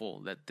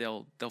hopeful that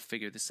they'll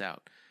figure this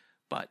out.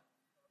 But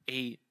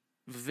a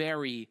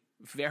very,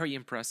 very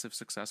impressive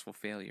successful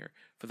failure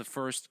for the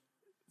first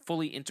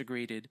fully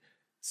integrated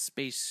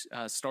space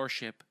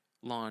Starship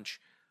launch.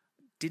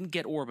 Didn't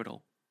get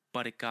orbital,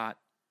 but it got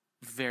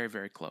very,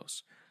 very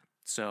close.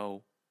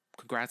 So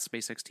congrats,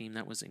 SpaceX team.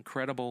 That was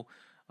incredible.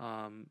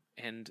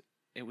 And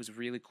it was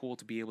really cool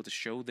to be able to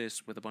show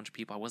this with a bunch of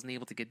people. I wasn't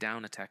able to get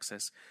down to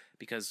Texas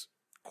because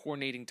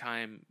coordinating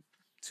time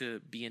to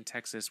be in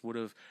Texas would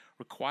have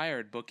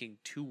required booking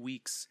 2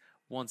 weeks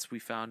once we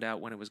found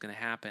out when it was going to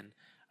happen.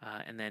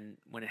 And then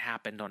when it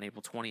happened on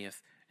April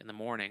 20th in the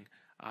morning,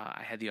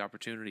 I had the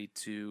opportunity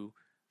to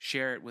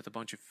share it with a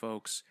bunch of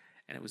folks,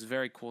 and it was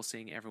very cool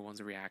seeing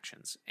everyone's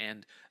reactions.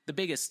 And the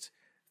biggest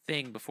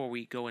thing before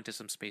we go into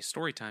some space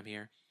story time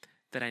here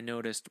that I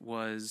noticed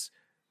was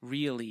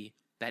really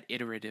that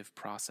iterative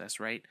process,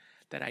 right?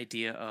 That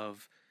idea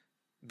of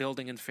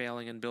building and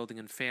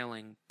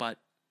failing, but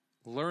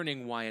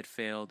learning why it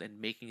failed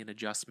and making an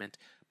adjustment,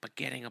 but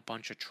getting a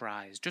bunch of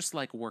tries. Just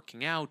like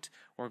working out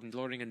or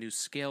learning a new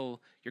skill,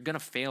 you're going to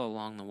fail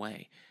along the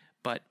way.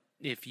 But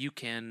if you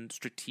can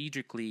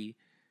strategically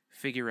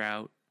figure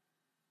out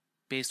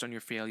based on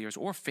your failures,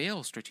 or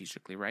fail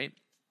strategically, right?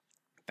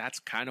 That's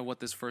kind of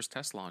what this first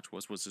test launch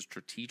was a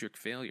strategic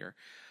failure.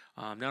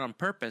 Not on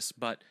purpose,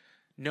 but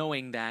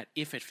knowing that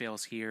if it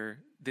fails here,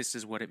 this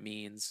is what it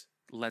means.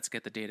 Let's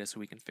get the data so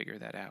we can figure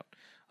that out.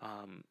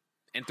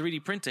 And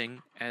 3D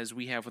printing, as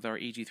we have with our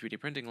AG 3D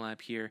printing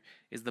lab here,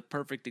 is the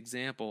perfect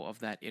example of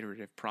that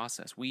iterative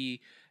process.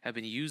 We have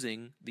been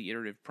using the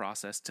iterative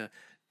process to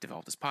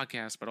develop this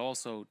podcast, but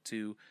also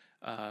to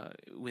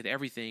with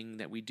everything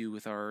that we do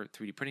with our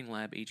 3D printing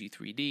lab,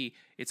 AG3D,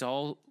 it's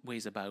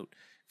always about,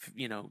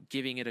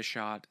 giving it a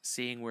shot,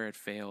 seeing where it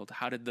failed.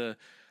 How did the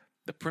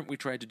print we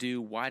tried to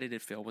do, why did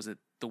it fail? Was it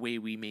the way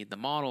we made the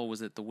model?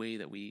 Was it the way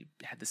that we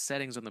had the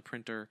settings on the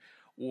printer?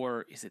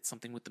 Or is it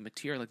something with the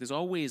material? Like, there's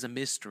always a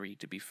mystery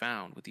to be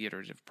found with the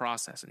iterative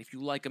process. And if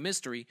you like a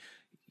mystery,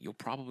 you'll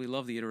probably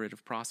love the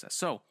iterative process.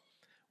 So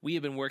we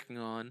have been working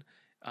on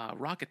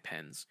rocket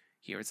pens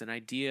here. It's an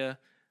idea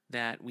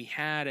that we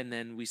had, and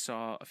then we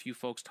saw a few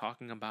folks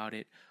talking about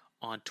it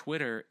on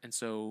Twitter, and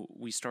so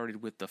we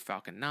started with the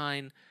Falcon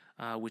 9,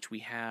 which we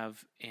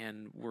have,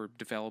 and we're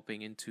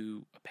developing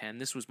into a pen.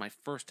 This was my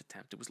first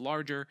attempt. It was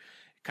larger.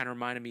 It kind of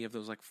reminded me of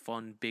those like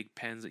fun big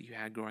pens that you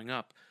had growing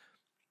up.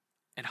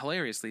 And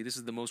hilariously, this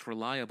is the most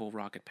reliable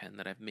rocket pen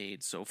that I've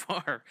made so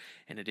far,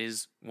 and it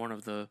is one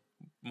of the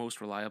most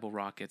reliable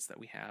rockets that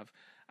we have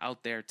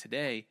out there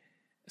today,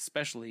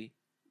 especially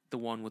the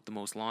one with the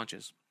most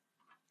launches.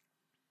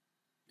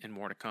 And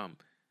more to come.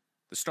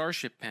 The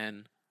Starship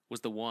pen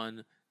was the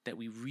one that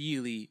we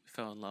really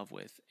fell in love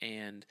with.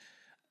 And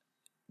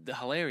the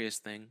hilarious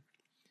thing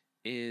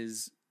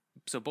is,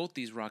 so both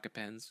these rocket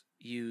pens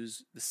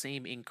use the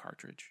same ink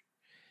cartridge.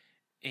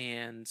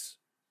 And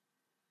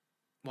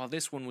while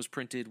this one was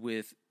printed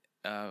with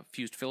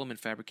fused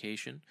filament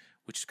fabrication,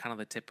 which is kind of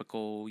the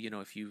typical,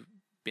 if you've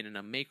been in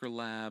a maker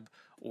lab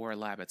or a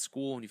lab at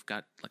school and you've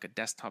got like a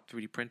desktop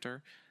 3D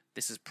printer,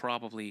 this is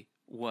probably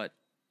what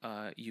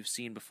you've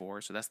seen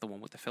before. So that's the one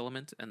with the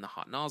filament and the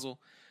hot nozzle.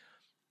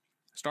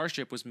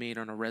 Starship was made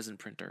on a resin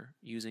printer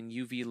using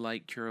UV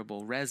light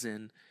curable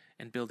resin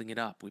and building it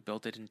up. We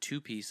built it in 2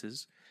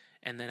 pieces,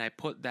 and then I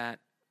put that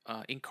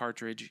ink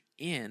cartridge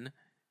in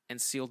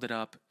and sealed it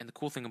up. And the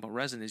cool thing about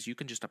resin is you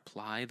can just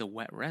apply the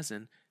wet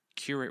resin,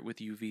 cure it with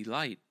UV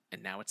light,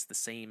 and now it's the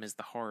same as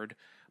the hard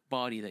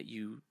body that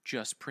you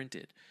just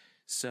printed.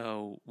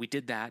 So we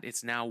did that.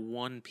 It's now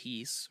one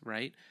piece,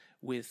 right,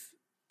 with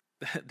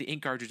the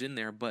ink cartridge in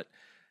there, but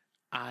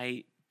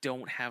I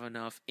don't have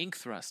enough ink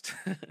thrust.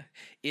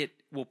 It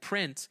will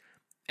print,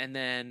 and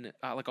then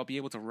I'll be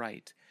able to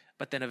write,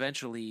 but then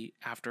eventually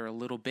after a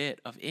little bit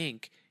of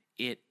ink,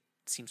 it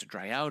seems to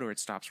dry out or it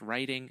stops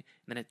writing, and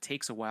then it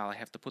takes a while. I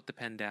have to put the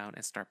pen down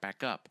and start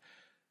back up.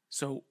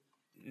 So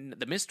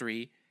the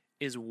mystery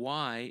is,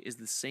 why is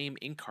the same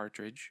ink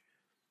cartridge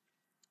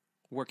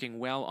working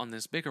well on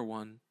this bigger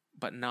one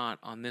but not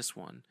on this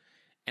one?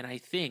 And I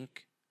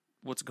think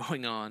what's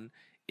going on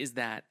is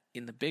that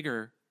in the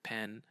bigger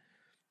pen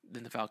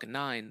than the Falcon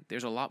 9,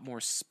 there's a lot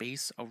more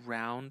space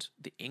around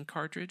the ink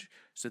cartridge,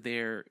 so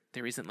there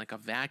isn't like a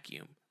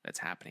vacuum that's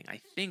happening. I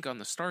think on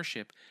the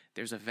Starship,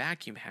 there's a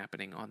vacuum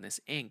happening on this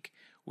ink,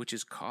 which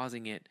is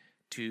causing it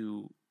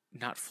to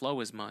not flow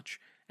as much,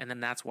 and then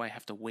that's why I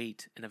have to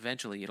wait, and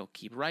eventually it'll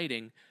keep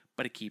writing,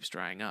 but it keeps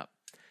drying up.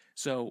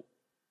 So,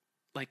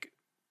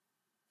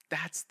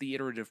 that's the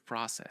iterative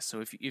process.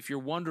 So if you're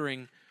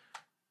wondering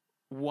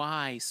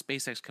why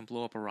SpaceX can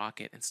blow up a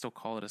rocket and still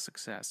call it a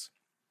success,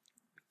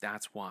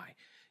 that's why.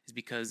 Is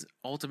because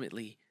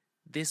ultimately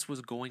this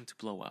was going to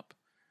blow up.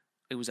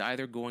 It was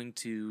either going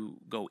to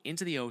go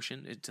into the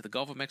ocean, into the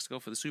Gulf of Mexico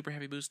for the Super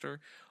Heavy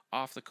booster,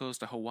 off the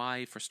coast of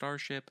Hawaii for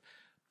Starship,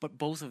 but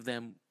both of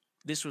them,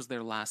 this was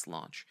their last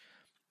launch.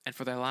 And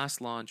for their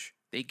last launch,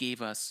 they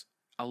gave us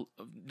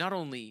not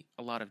only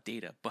a lot of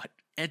data, but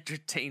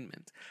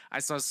entertainment. I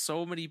saw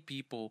so many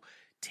people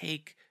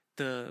take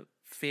the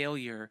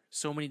failure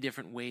so many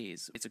different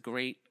ways. It's a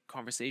great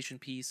conversation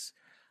piece.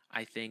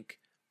 I think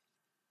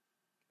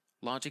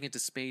launching into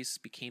space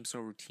became so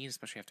routine,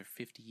 especially after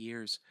 50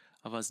 years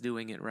of us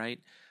doing it, right?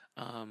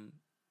 And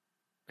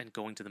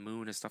going to the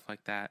moon and stuff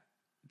like that.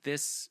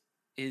 This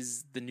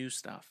is the new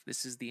stuff.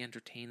 This is the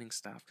entertaining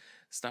stuff.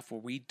 Stuff where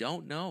we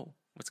don't know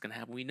what's going to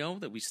happen. We know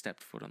that we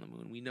stepped foot on the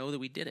moon. We know that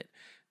we did it.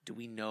 Do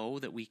we know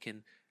that we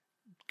can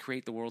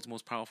create the world's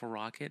most powerful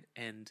rocket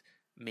and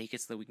make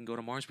it so that we can go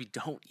to Mars? We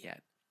don't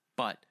yet.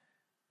 But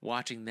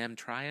watching them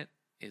try it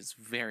is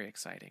very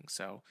exciting.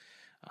 So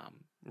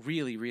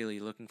Really, really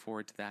looking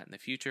forward to that in the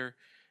future.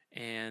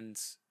 And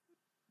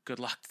good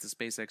luck to the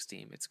SpaceX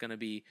team. It's going to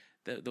be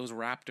those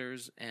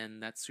Raptors,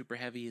 and that Super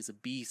Heavy is a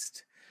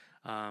beast.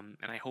 And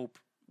I hope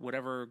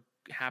whatever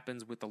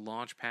happens with the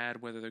launch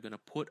pad, whether they're going to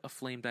put a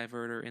flame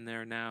diverter in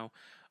there now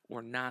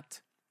or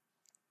not,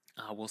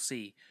 we'll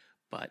see.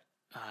 But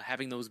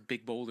having those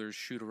big boulders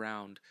shoot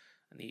around,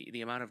 and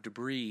the amount of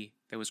debris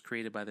that was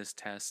created by this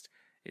test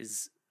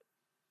is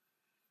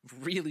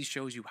really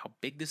shows you how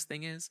big this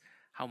thing is,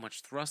 how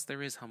much thrust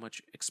there is, how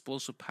much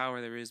explosive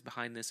power there is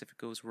behind this if it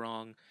goes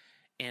wrong,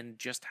 and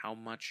just how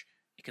much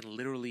it can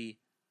literally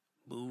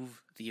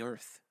move the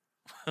Earth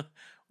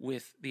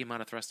with the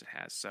amount of thrust it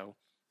has. So,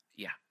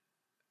 yeah,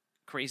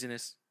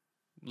 craziness.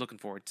 Looking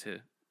forward to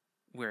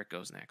where it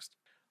goes next.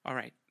 All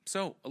right,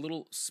 so a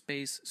little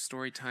space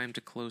story time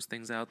to close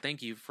things out.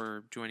 Thank you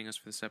for joining us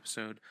for this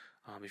episode.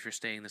 If you're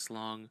staying this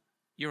long,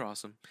 you're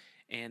awesome,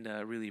 and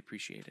really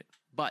appreciate it.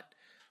 But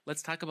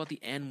let's talk about the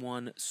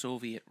N1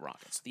 Soviet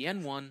rockets. The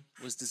N1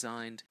 was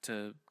designed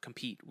to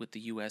compete with the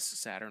US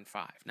Saturn V.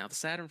 Now, the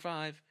Saturn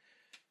V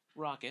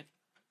rocket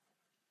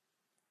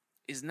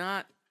is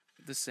not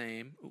the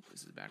same. Oop,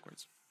 this is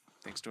backwards.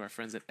 Thanks to our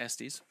friends at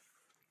Estes,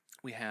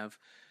 we have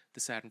the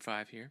Saturn V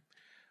here.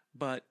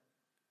 But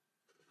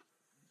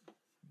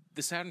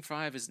the Saturn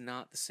V is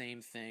not the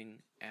same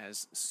thing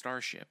as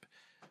Starship.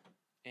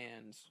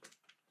 And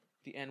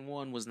the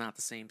N1 was not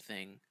the same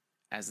thing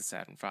as the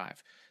Saturn V.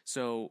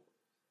 So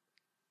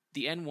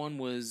the N1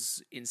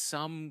 was in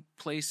some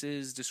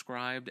places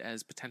described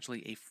as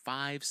potentially a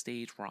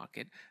 5-stage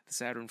rocket. The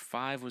Saturn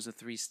V was a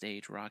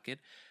 3-stage rocket.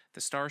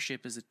 The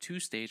Starship is a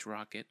 2-stage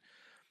rocket.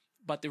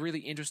 But the really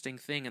interesting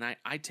thing, and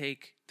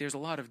there's a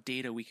lot of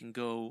data we can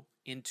go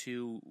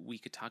into. We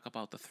could talk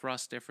about the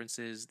thrust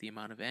differences, the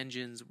amount of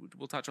engines.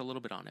 We'll touch a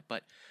little bit on it.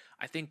 But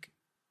I think,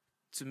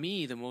 to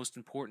me, the most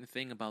important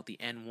thing about the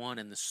N1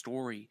 and the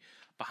story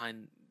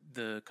behind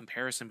the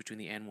comparison between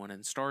the N1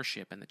 and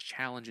Starship and the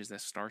challenges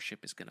that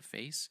Starship is going to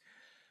face,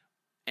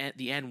 and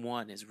the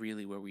N1 is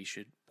really where we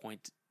should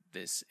point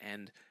this.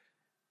 And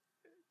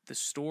the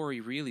story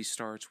really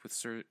starts with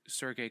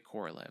Sergei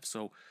Korolev.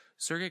 So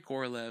Sergei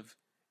Korolev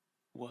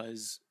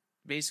was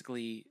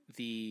basically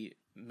the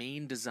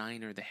main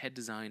designer, the head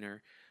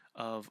designer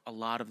of a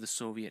lot of the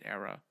Soviet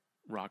era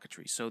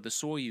rocketry. So the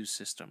Soyuz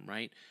system,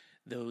 right?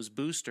 Those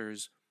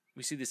boosters,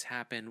 we see this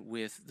happen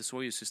with the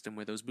Soyuz system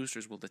where those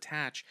boosters will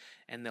detach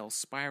and they'll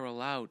spiral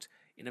out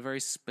in a very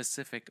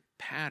specific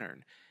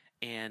pattern.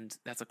 And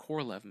that's a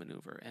Korolev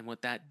maneuver. And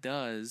what that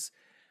does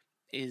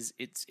is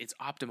it's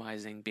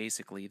optimizing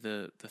basically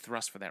the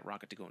thrust for that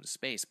rocket to go into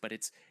space. But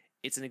it's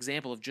an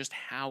example of just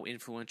how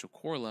influential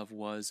Korolev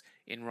was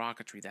in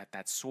rocketry,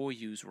 that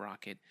Soyuz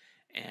rocket,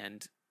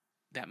 and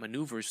that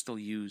maneuver is still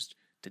used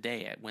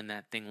today when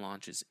that thing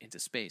launches into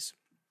space.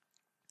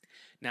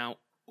 Now,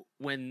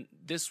 when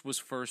this was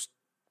first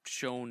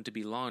shown to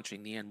be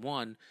launching, the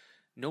N1,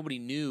 nobody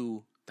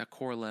knew that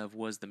Korolev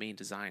was the main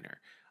designer.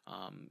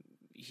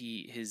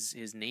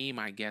 His name,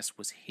 I guess,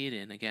 was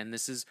hidden. Again,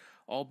 this is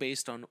all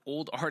based on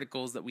old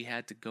articles that we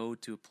had to go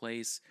to a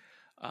place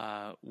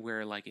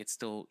where like it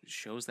still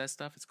shows that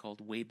stuff. It's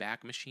called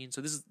Wayback Machine.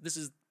 So this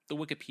is the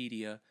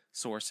Wikipedia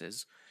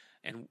sources,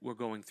 and we're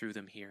going through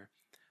them here.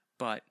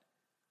 But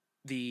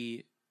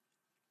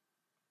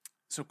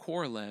so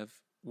Korolev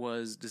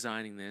was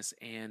designing this,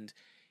 and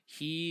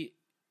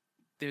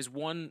there's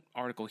one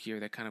article here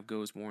that kind of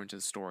goes more into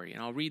the story,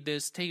 and I'll read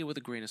this. Take it with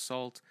a grain of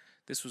salt.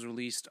 This was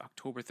released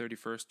October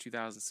 31st,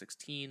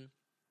 2016.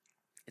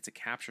 It's a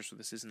capture, so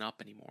this isn't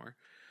up anymore.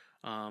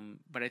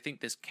 But I think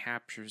this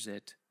captures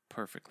it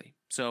perfectly.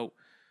 So,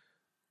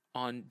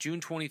 on June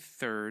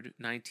 23rd,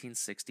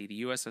 1960,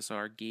 the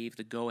USSR gave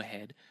the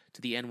go-ahead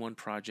to the N1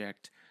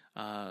 project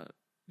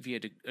via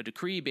a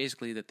decree,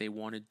 basically, that they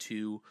wanted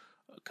to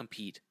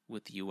compete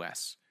with the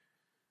US.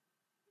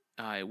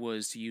 It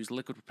was to use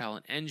liquid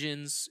propellant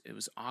engines. It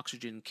was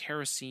oxygen,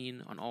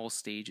 kerosene on all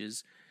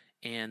stages,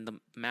 and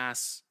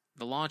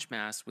the launch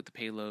mass with the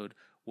payload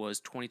was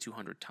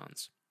 2,200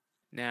 tons.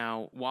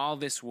 Now, while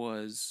this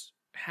was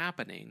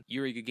happening,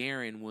 Yuri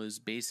Gagarin was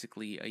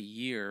basically a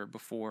year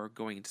before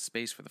going into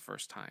space for the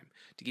first time,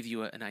 to give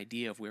you an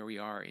idea of where we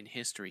are in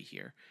history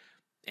here.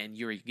 And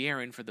Yuri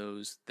Gagarin, for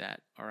those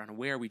that are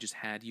unaware, we just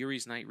had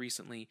Yuri's Night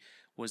recently,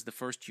 was the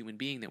first human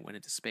being that went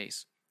into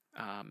space.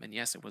 And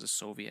yes, it was a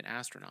Soviet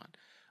astronaut.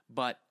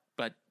 But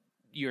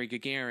Yuri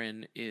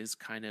Gagarin is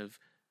kind of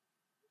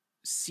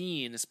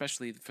seen,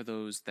 especially for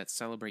those that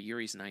celebrate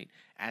Yuri's Night,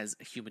 as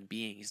a human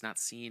being. He's not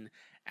seen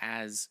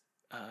as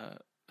a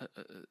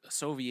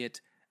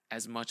Soviet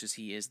as much as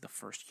he is the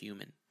first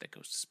human that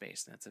goes to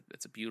space. And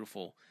it's a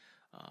beautiful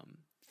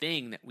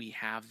thing that we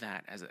have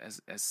that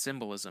as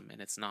symbolism,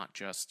 and it's not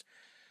just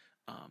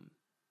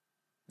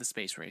the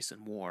space race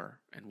and war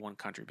and one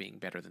country being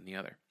better than the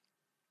other.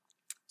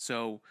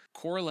 So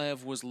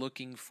Korolev was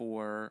looking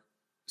for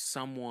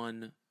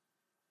someone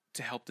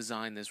to help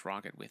design this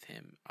rocket with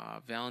him.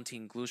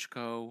 Valentin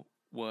Glushko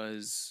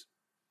was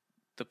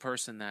the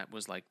person that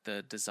was like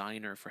the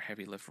designer for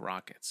heavy lift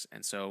rockets.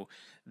 And so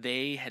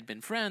they had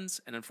been friends,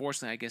 and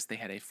unfortunately, I guess they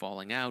had a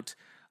falling out.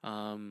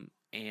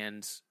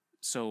 And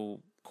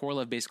so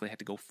Korolev basically had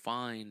to go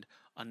find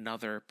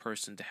another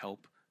person to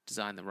help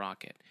design the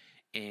rocket.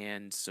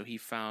 And so he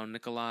found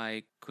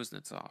Nikolai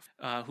Kuznetsov,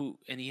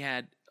 and he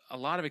had a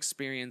lot of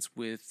experience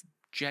with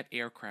jet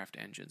aircraft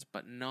engines,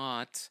 but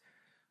not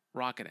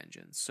rocket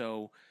engines.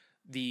 So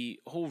the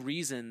whole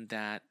reason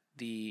that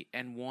the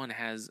N1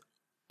 has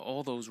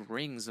all those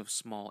rings of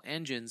small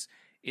engines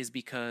is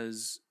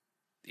because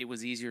it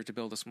was easier to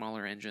build a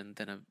smaller engine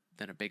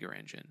than a bigger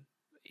engine,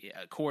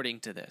 according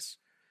to this.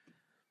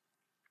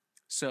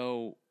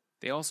 So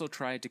they also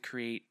tried to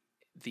create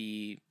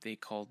they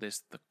call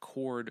this the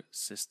Chord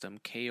system,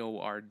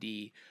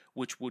 KORD,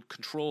 which would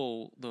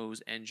control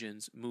those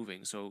engines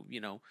moving. So,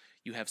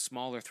 you have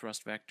smaller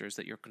thrust vectors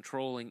that you're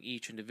controlling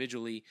each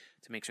individually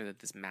to make sure that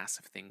this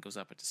massive thing goes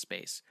up into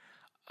space.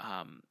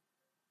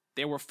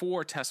 There were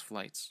 4 test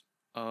flights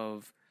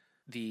of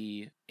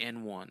the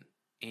N1,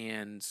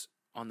 and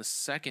on the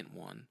second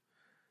one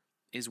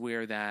is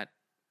where that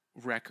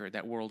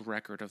world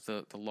record of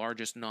the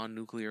largest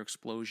non-nuclear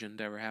explosion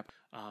to ever happen,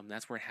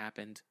 that's where it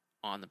happened,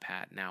 on the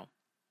pad. Now,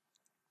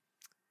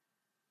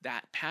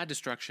 that pad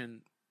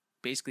destruction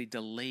basically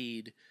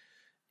delayed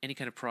any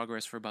kind of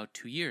progress for about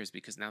 2 years,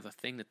 because now the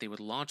thing that they would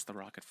launch the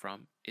rocket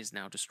from is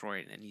now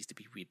destroyed and it needs to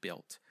be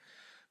rebuilt.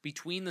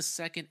 Between the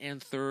second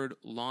and third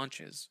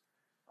launches,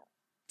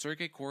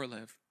 Sergei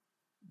Korolev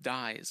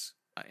dies,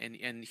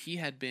 and he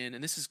had been,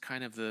 and this is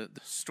kind of the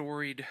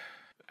storied,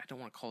 I don't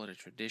want to call it a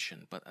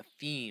tradition, but a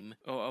theme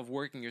of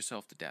working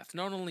yourself to death,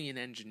 not only in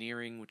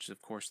engineering, which is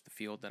of course the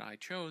field that I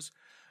chose,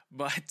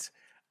 but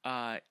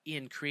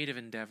in creative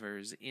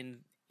endeavors, in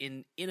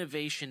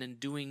innovation and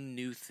doing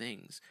new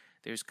things.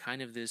 There's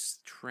kind of this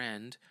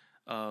trend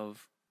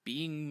of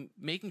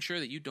making sure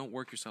that you don't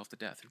work yourself to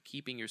death and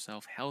keeping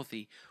yourself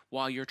healthy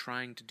while you're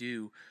trying to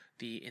do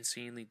the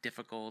insanely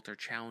difficult or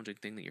challenging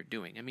thing that you're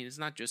doing. I mean, it's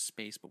not just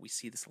space, but we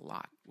see this a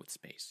lot with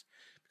space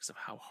because of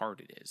how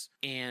hard it is.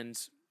 And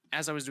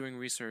as I was doing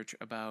research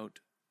about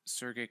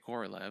Sergei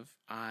Korolev,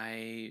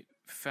 I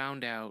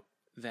found out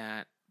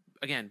that,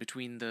 again,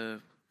 between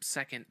the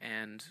second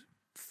and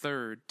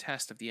third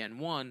test of the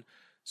N1,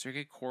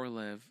 Sergei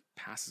Korolev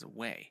passes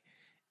away.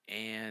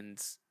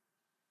 And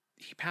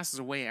he passes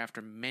away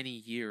after many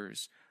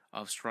years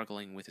of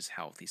struggling with his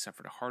health. He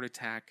suffered a heart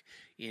attack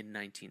in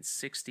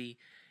 1960,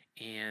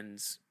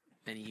 and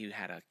then he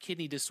had a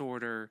kidney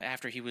disorder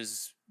after he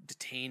was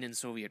detained in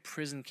Soviet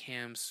prison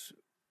camps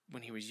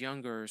when he was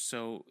younger.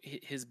 So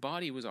his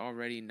body was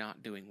already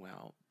not doing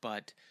well,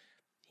 but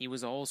he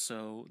was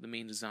also the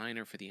main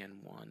designer for the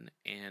N1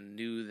 and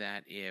knew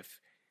that if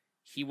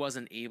he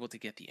wasn't able to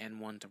get the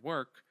N1 to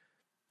work,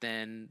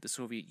 then the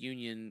Soviet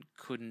Union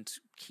couldn't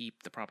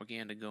keep the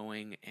propaganda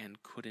going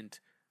and couldn't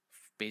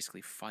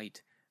basically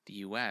fight the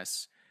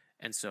US.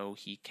 And so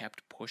he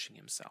kept pushing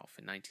himself.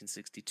 In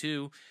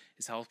 1962,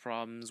 his health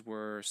problems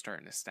were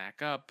starting to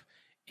stack up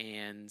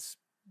and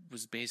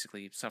was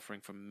basically suffering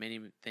from many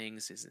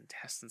things. His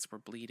intestines were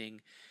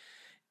bleeding.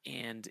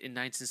 And in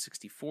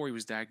 1964, he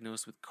was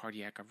diagnosed with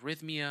cardiac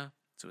arrhythmia,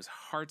 so his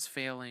heart's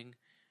failing,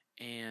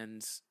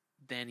 and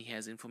then he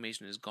has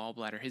inflammation in his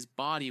gallbladder. His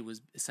body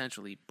was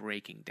essentially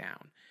breaking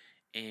down.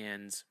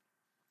 And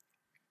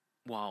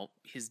while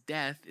his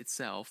death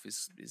itself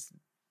is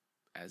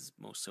as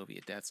most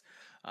Soviet deaths,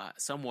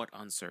 somewhat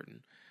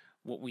uncertain,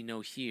 what we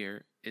know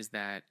here is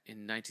that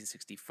in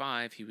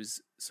 1965, he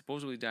was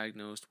supposedly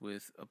diagnosed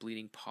with a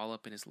bleeding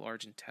polyp in his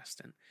large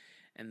intestine,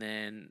 and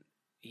then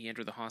he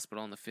entered the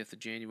hospital on the 5th of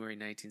January,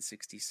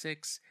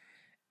 1966,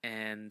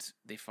 and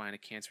they find a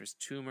cancerous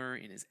tumor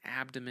in his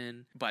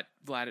abdomen. But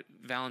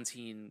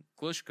Valentin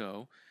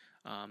Glushko,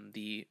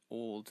 the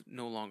old,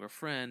 no longer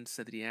friend,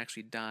 said that he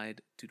actually died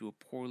due to a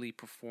poorly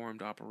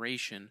performed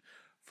operation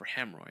for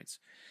hemorrhoids.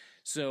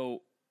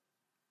 So,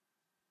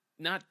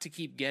 not to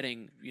keep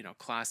getting,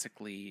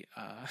 classically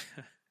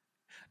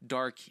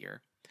dark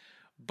here,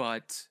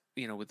 but,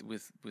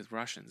 with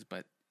Russians,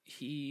 but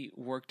he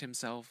worked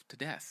himself to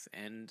death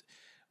and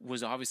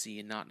was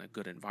obviously not in a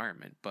good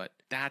environment. But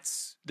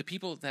that's the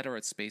people that are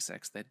at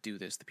SpaceX that do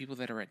this, the people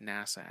that are at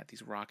NASA, at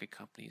these rocket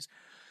companies,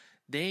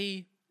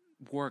 they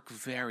work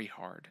very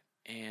hard,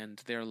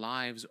 and their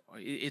lives,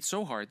 it's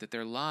so hard that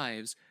their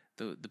lives,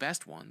 the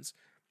best ones,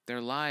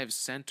 their lives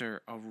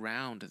center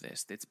around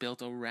this. It's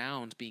built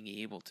around being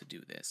able to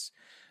do this.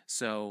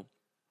 So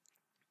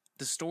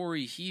the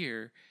story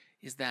here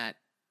is that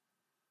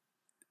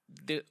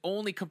the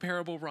only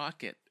comparable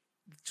rocket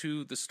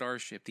to the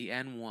Starship, the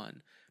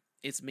N1,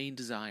 its main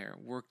designer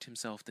worked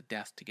himself to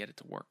death to get it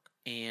to work.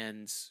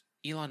 And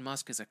Elon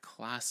Musk is a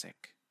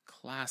classic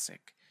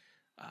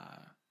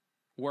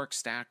work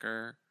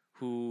stacker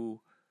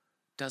who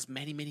does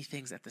many, many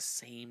things at the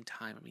same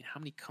time. I mean, how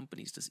many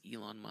companies does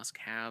Elon Musk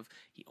have?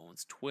 He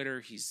owns Twitter.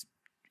 He's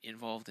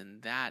involved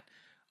in that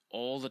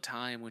all the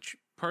time, which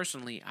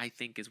personally I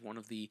think is one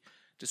of the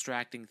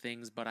distracting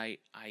things, but I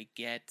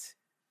get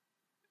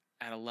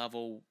at a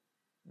level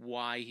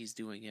why he's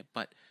doing it.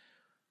 But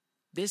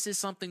this is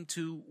something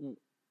to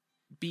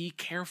be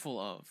careful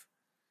of.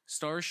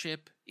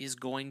 Starship is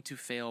going to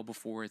fail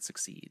before it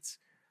succeeds.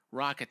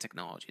 Rocket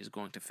technology is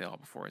going to fail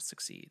before it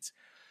succeeds.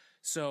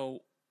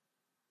 So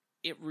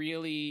it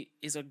really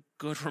is a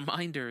good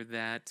reminder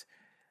that,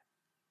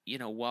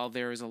 while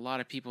there is a lot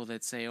of people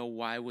that say, oh,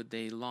 why would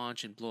they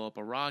launch and blow up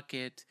a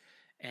rocket,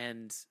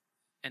 and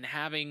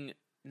having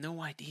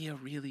no idea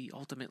really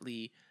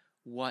ultimately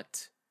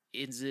what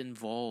is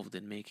involved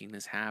in making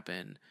this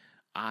happen,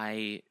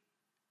 I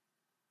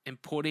am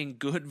putting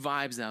good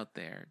vibes out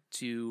there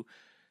to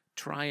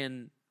try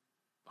and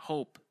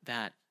hope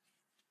that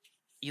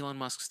Elon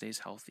Musk stays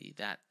healthy,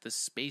 that the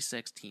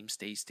SpaceX team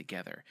stays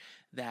together,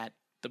 that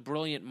the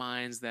brilliant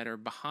minds that are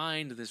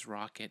behind this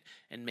rocket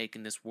and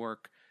making this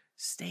work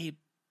stay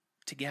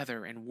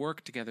together and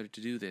work together to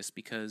do this,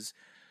 because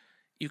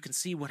you can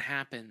see what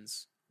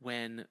happens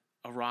when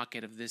a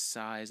rocket of this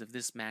size, of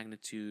this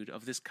magnitude,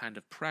 of this kind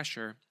of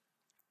pressure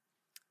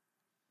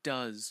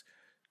does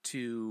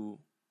to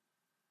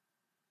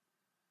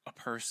a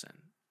person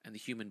and the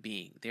human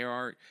being. There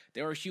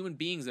are human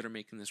beings that are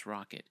making this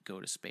rocket go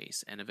to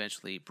space and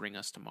eventually bring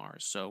us to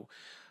Mars. So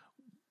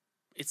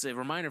it's a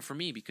reminder for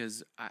me,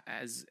 because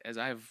as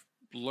I've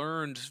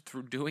learned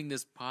through doing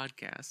this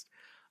podcast,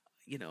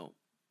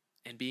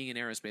 and being an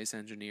aerospace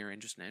engineer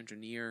and just an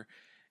engineer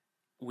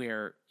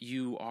where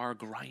you are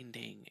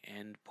grinding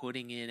and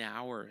putting in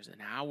hours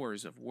and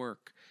hours of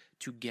work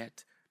to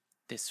get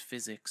this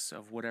physics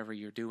of whatever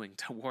you're doing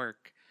to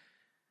work,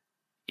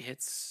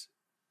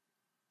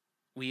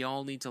 we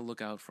all need to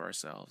look out for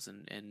ourselves.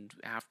 And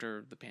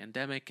after the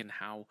pandemic and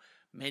how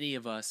many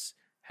of us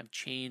have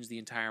changed the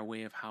entire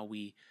way of how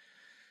we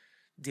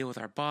deal with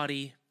our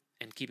body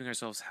and keeping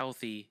ourselves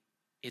healthy,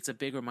 it's a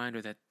big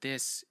reminder that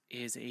this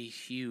is a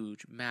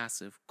huge,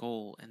 massive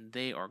goal, and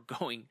they are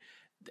going.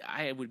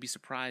 I would be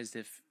surprised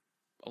if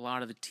a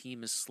lot of the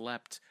team has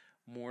slept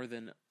more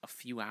than a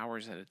few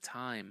hours at a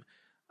time.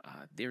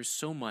 There's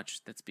so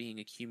much that's being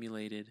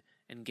accumulated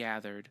and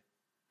gathered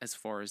as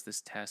far as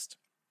this test.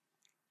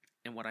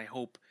 And what I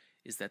hope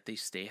is that they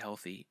stay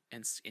healthy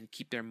and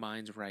keep their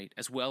minds right,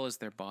 as well as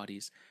their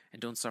bodies, and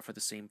don't suffer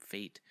the same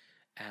fate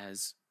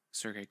as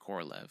Sergei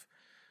Korolev,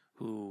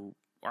 who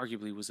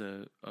arguably was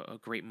a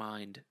great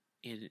mind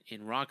in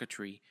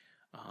rocketry,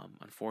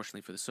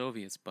 unfortunately for the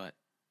Soviets, but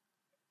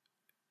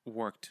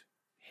worked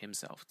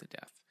himself to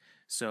death.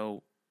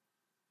 So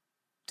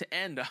to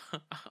end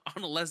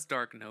on a less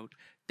dark note,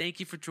 thank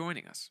you for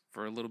joining us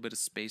for a little bit of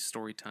space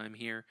story time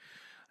here.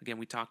 Again,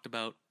 we talked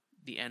about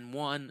the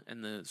N1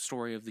 and the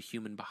story of the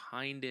humans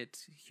behind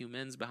it,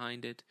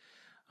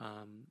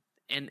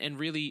 and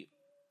really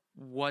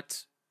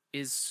what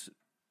is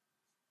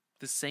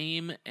the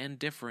same and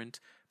different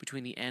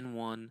between the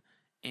N1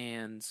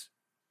 and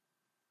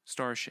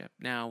Starship.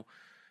 Now,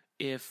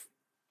 if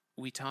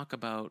we talk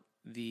about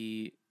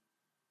the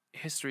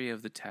history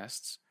of the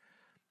tests,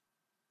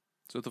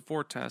 so the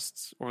 4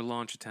 tests or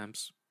launch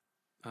attempts,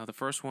 the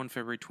first one,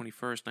 February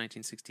 21st,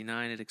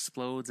 1969, it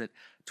explodes at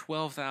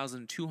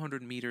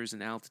 12,200 meters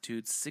in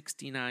altitude,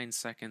 69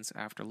 seconds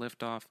after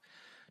liftoff.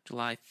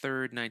 July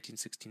 3rd,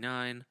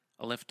 1969,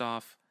 at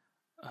liftoff,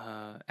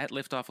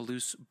 a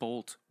loose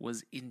bolt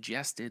was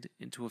ingested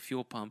into a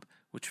fuel pump,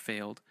 which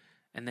failed.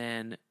 And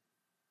then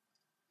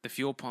the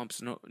fuel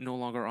pump's no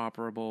longer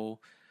operable.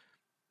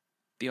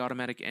 The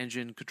automatic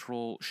engine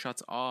control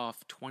shuts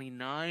off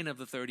 29 of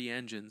the 30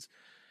 engines,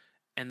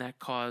 and that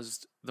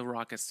caused the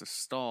rockets to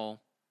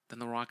stall. Then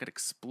the rocket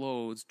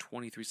explodes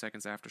 23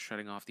 seconds after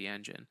shutting off the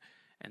engine,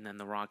 and then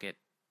the rocket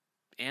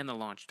and the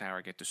launch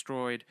tower get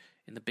destroyed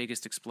in the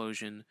biggest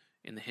explosion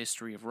in the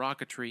history of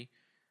rocketry.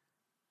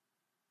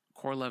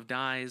 Korolev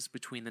dies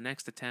between the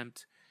next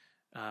attempt,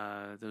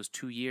 those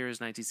 2 years,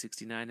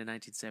 1969 and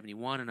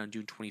 1971, and on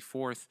June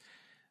 24th,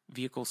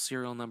 vehicle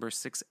serial number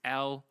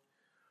 6L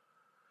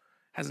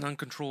has an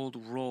uncontrolled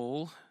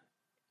roll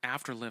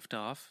after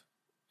liftoff,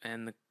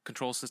 and the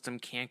control system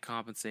can't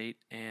compensate,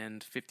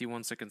 and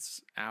 51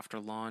 seconds after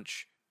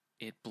launch,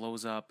 it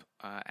blows up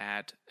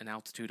at an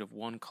altitude of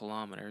 1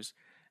 kilometers,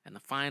 and the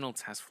final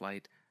test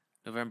flight,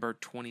 November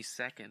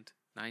 22nd,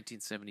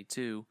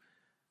 1972,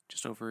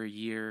 just over a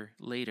year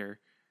later,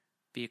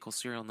 vehicle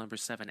serial number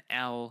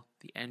 7L,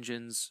 the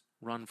engines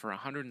run for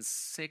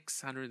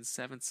 107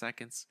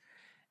 seconds,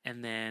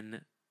 and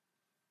then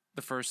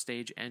the first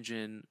stage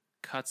engine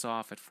cuts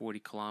off at 40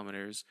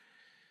 kilometers.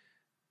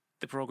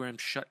 The program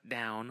shut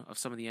down of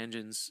some of the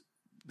engines.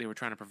 They were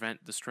trying to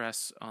prevent the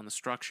stress on the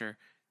structure.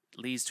 It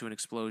leads to an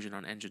explosion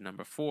on engine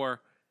number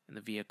 4, and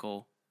the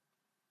vehicle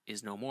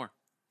is no more.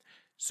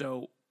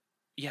 So,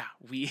 yeah,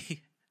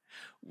 we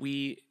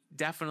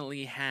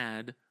definitely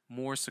had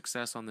more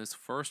success on this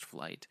first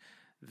flight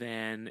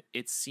than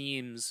it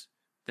seems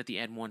that the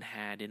N1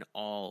 had in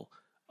all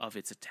of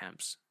its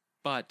attempts.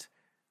 But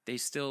they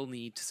still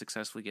need to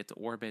successfully get to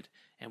orbit,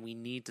 and we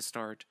need to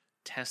start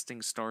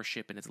testing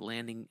Starship and its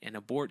landing and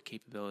abort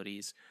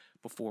capabilities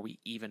before we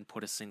even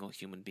put a single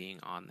human being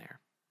on there.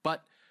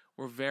 But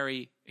we're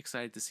very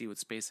excited to see what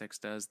SpaceX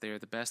does. They're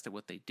the best at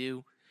what they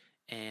do,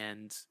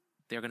 and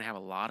they're going to have a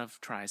lot of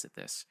tries at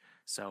this.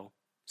 So,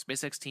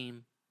 SpaceX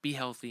team, be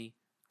healthy,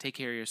 take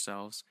care of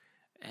yourselves,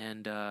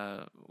 and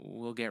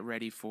we'll get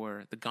ready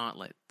for the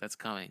gauntlet that's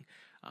coming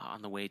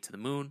on the way to the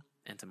moon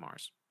and to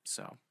Mars.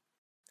 So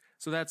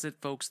that's it,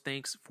 folks.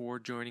 Thanks for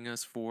joining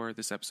us for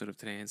this episode of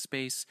Today in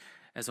Space.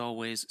 As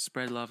always,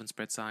 spread love and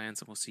spread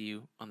science, and we'll see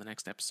you on the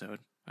next episode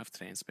of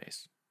Today in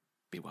Space.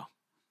 Be well.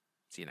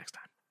 See you next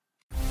time.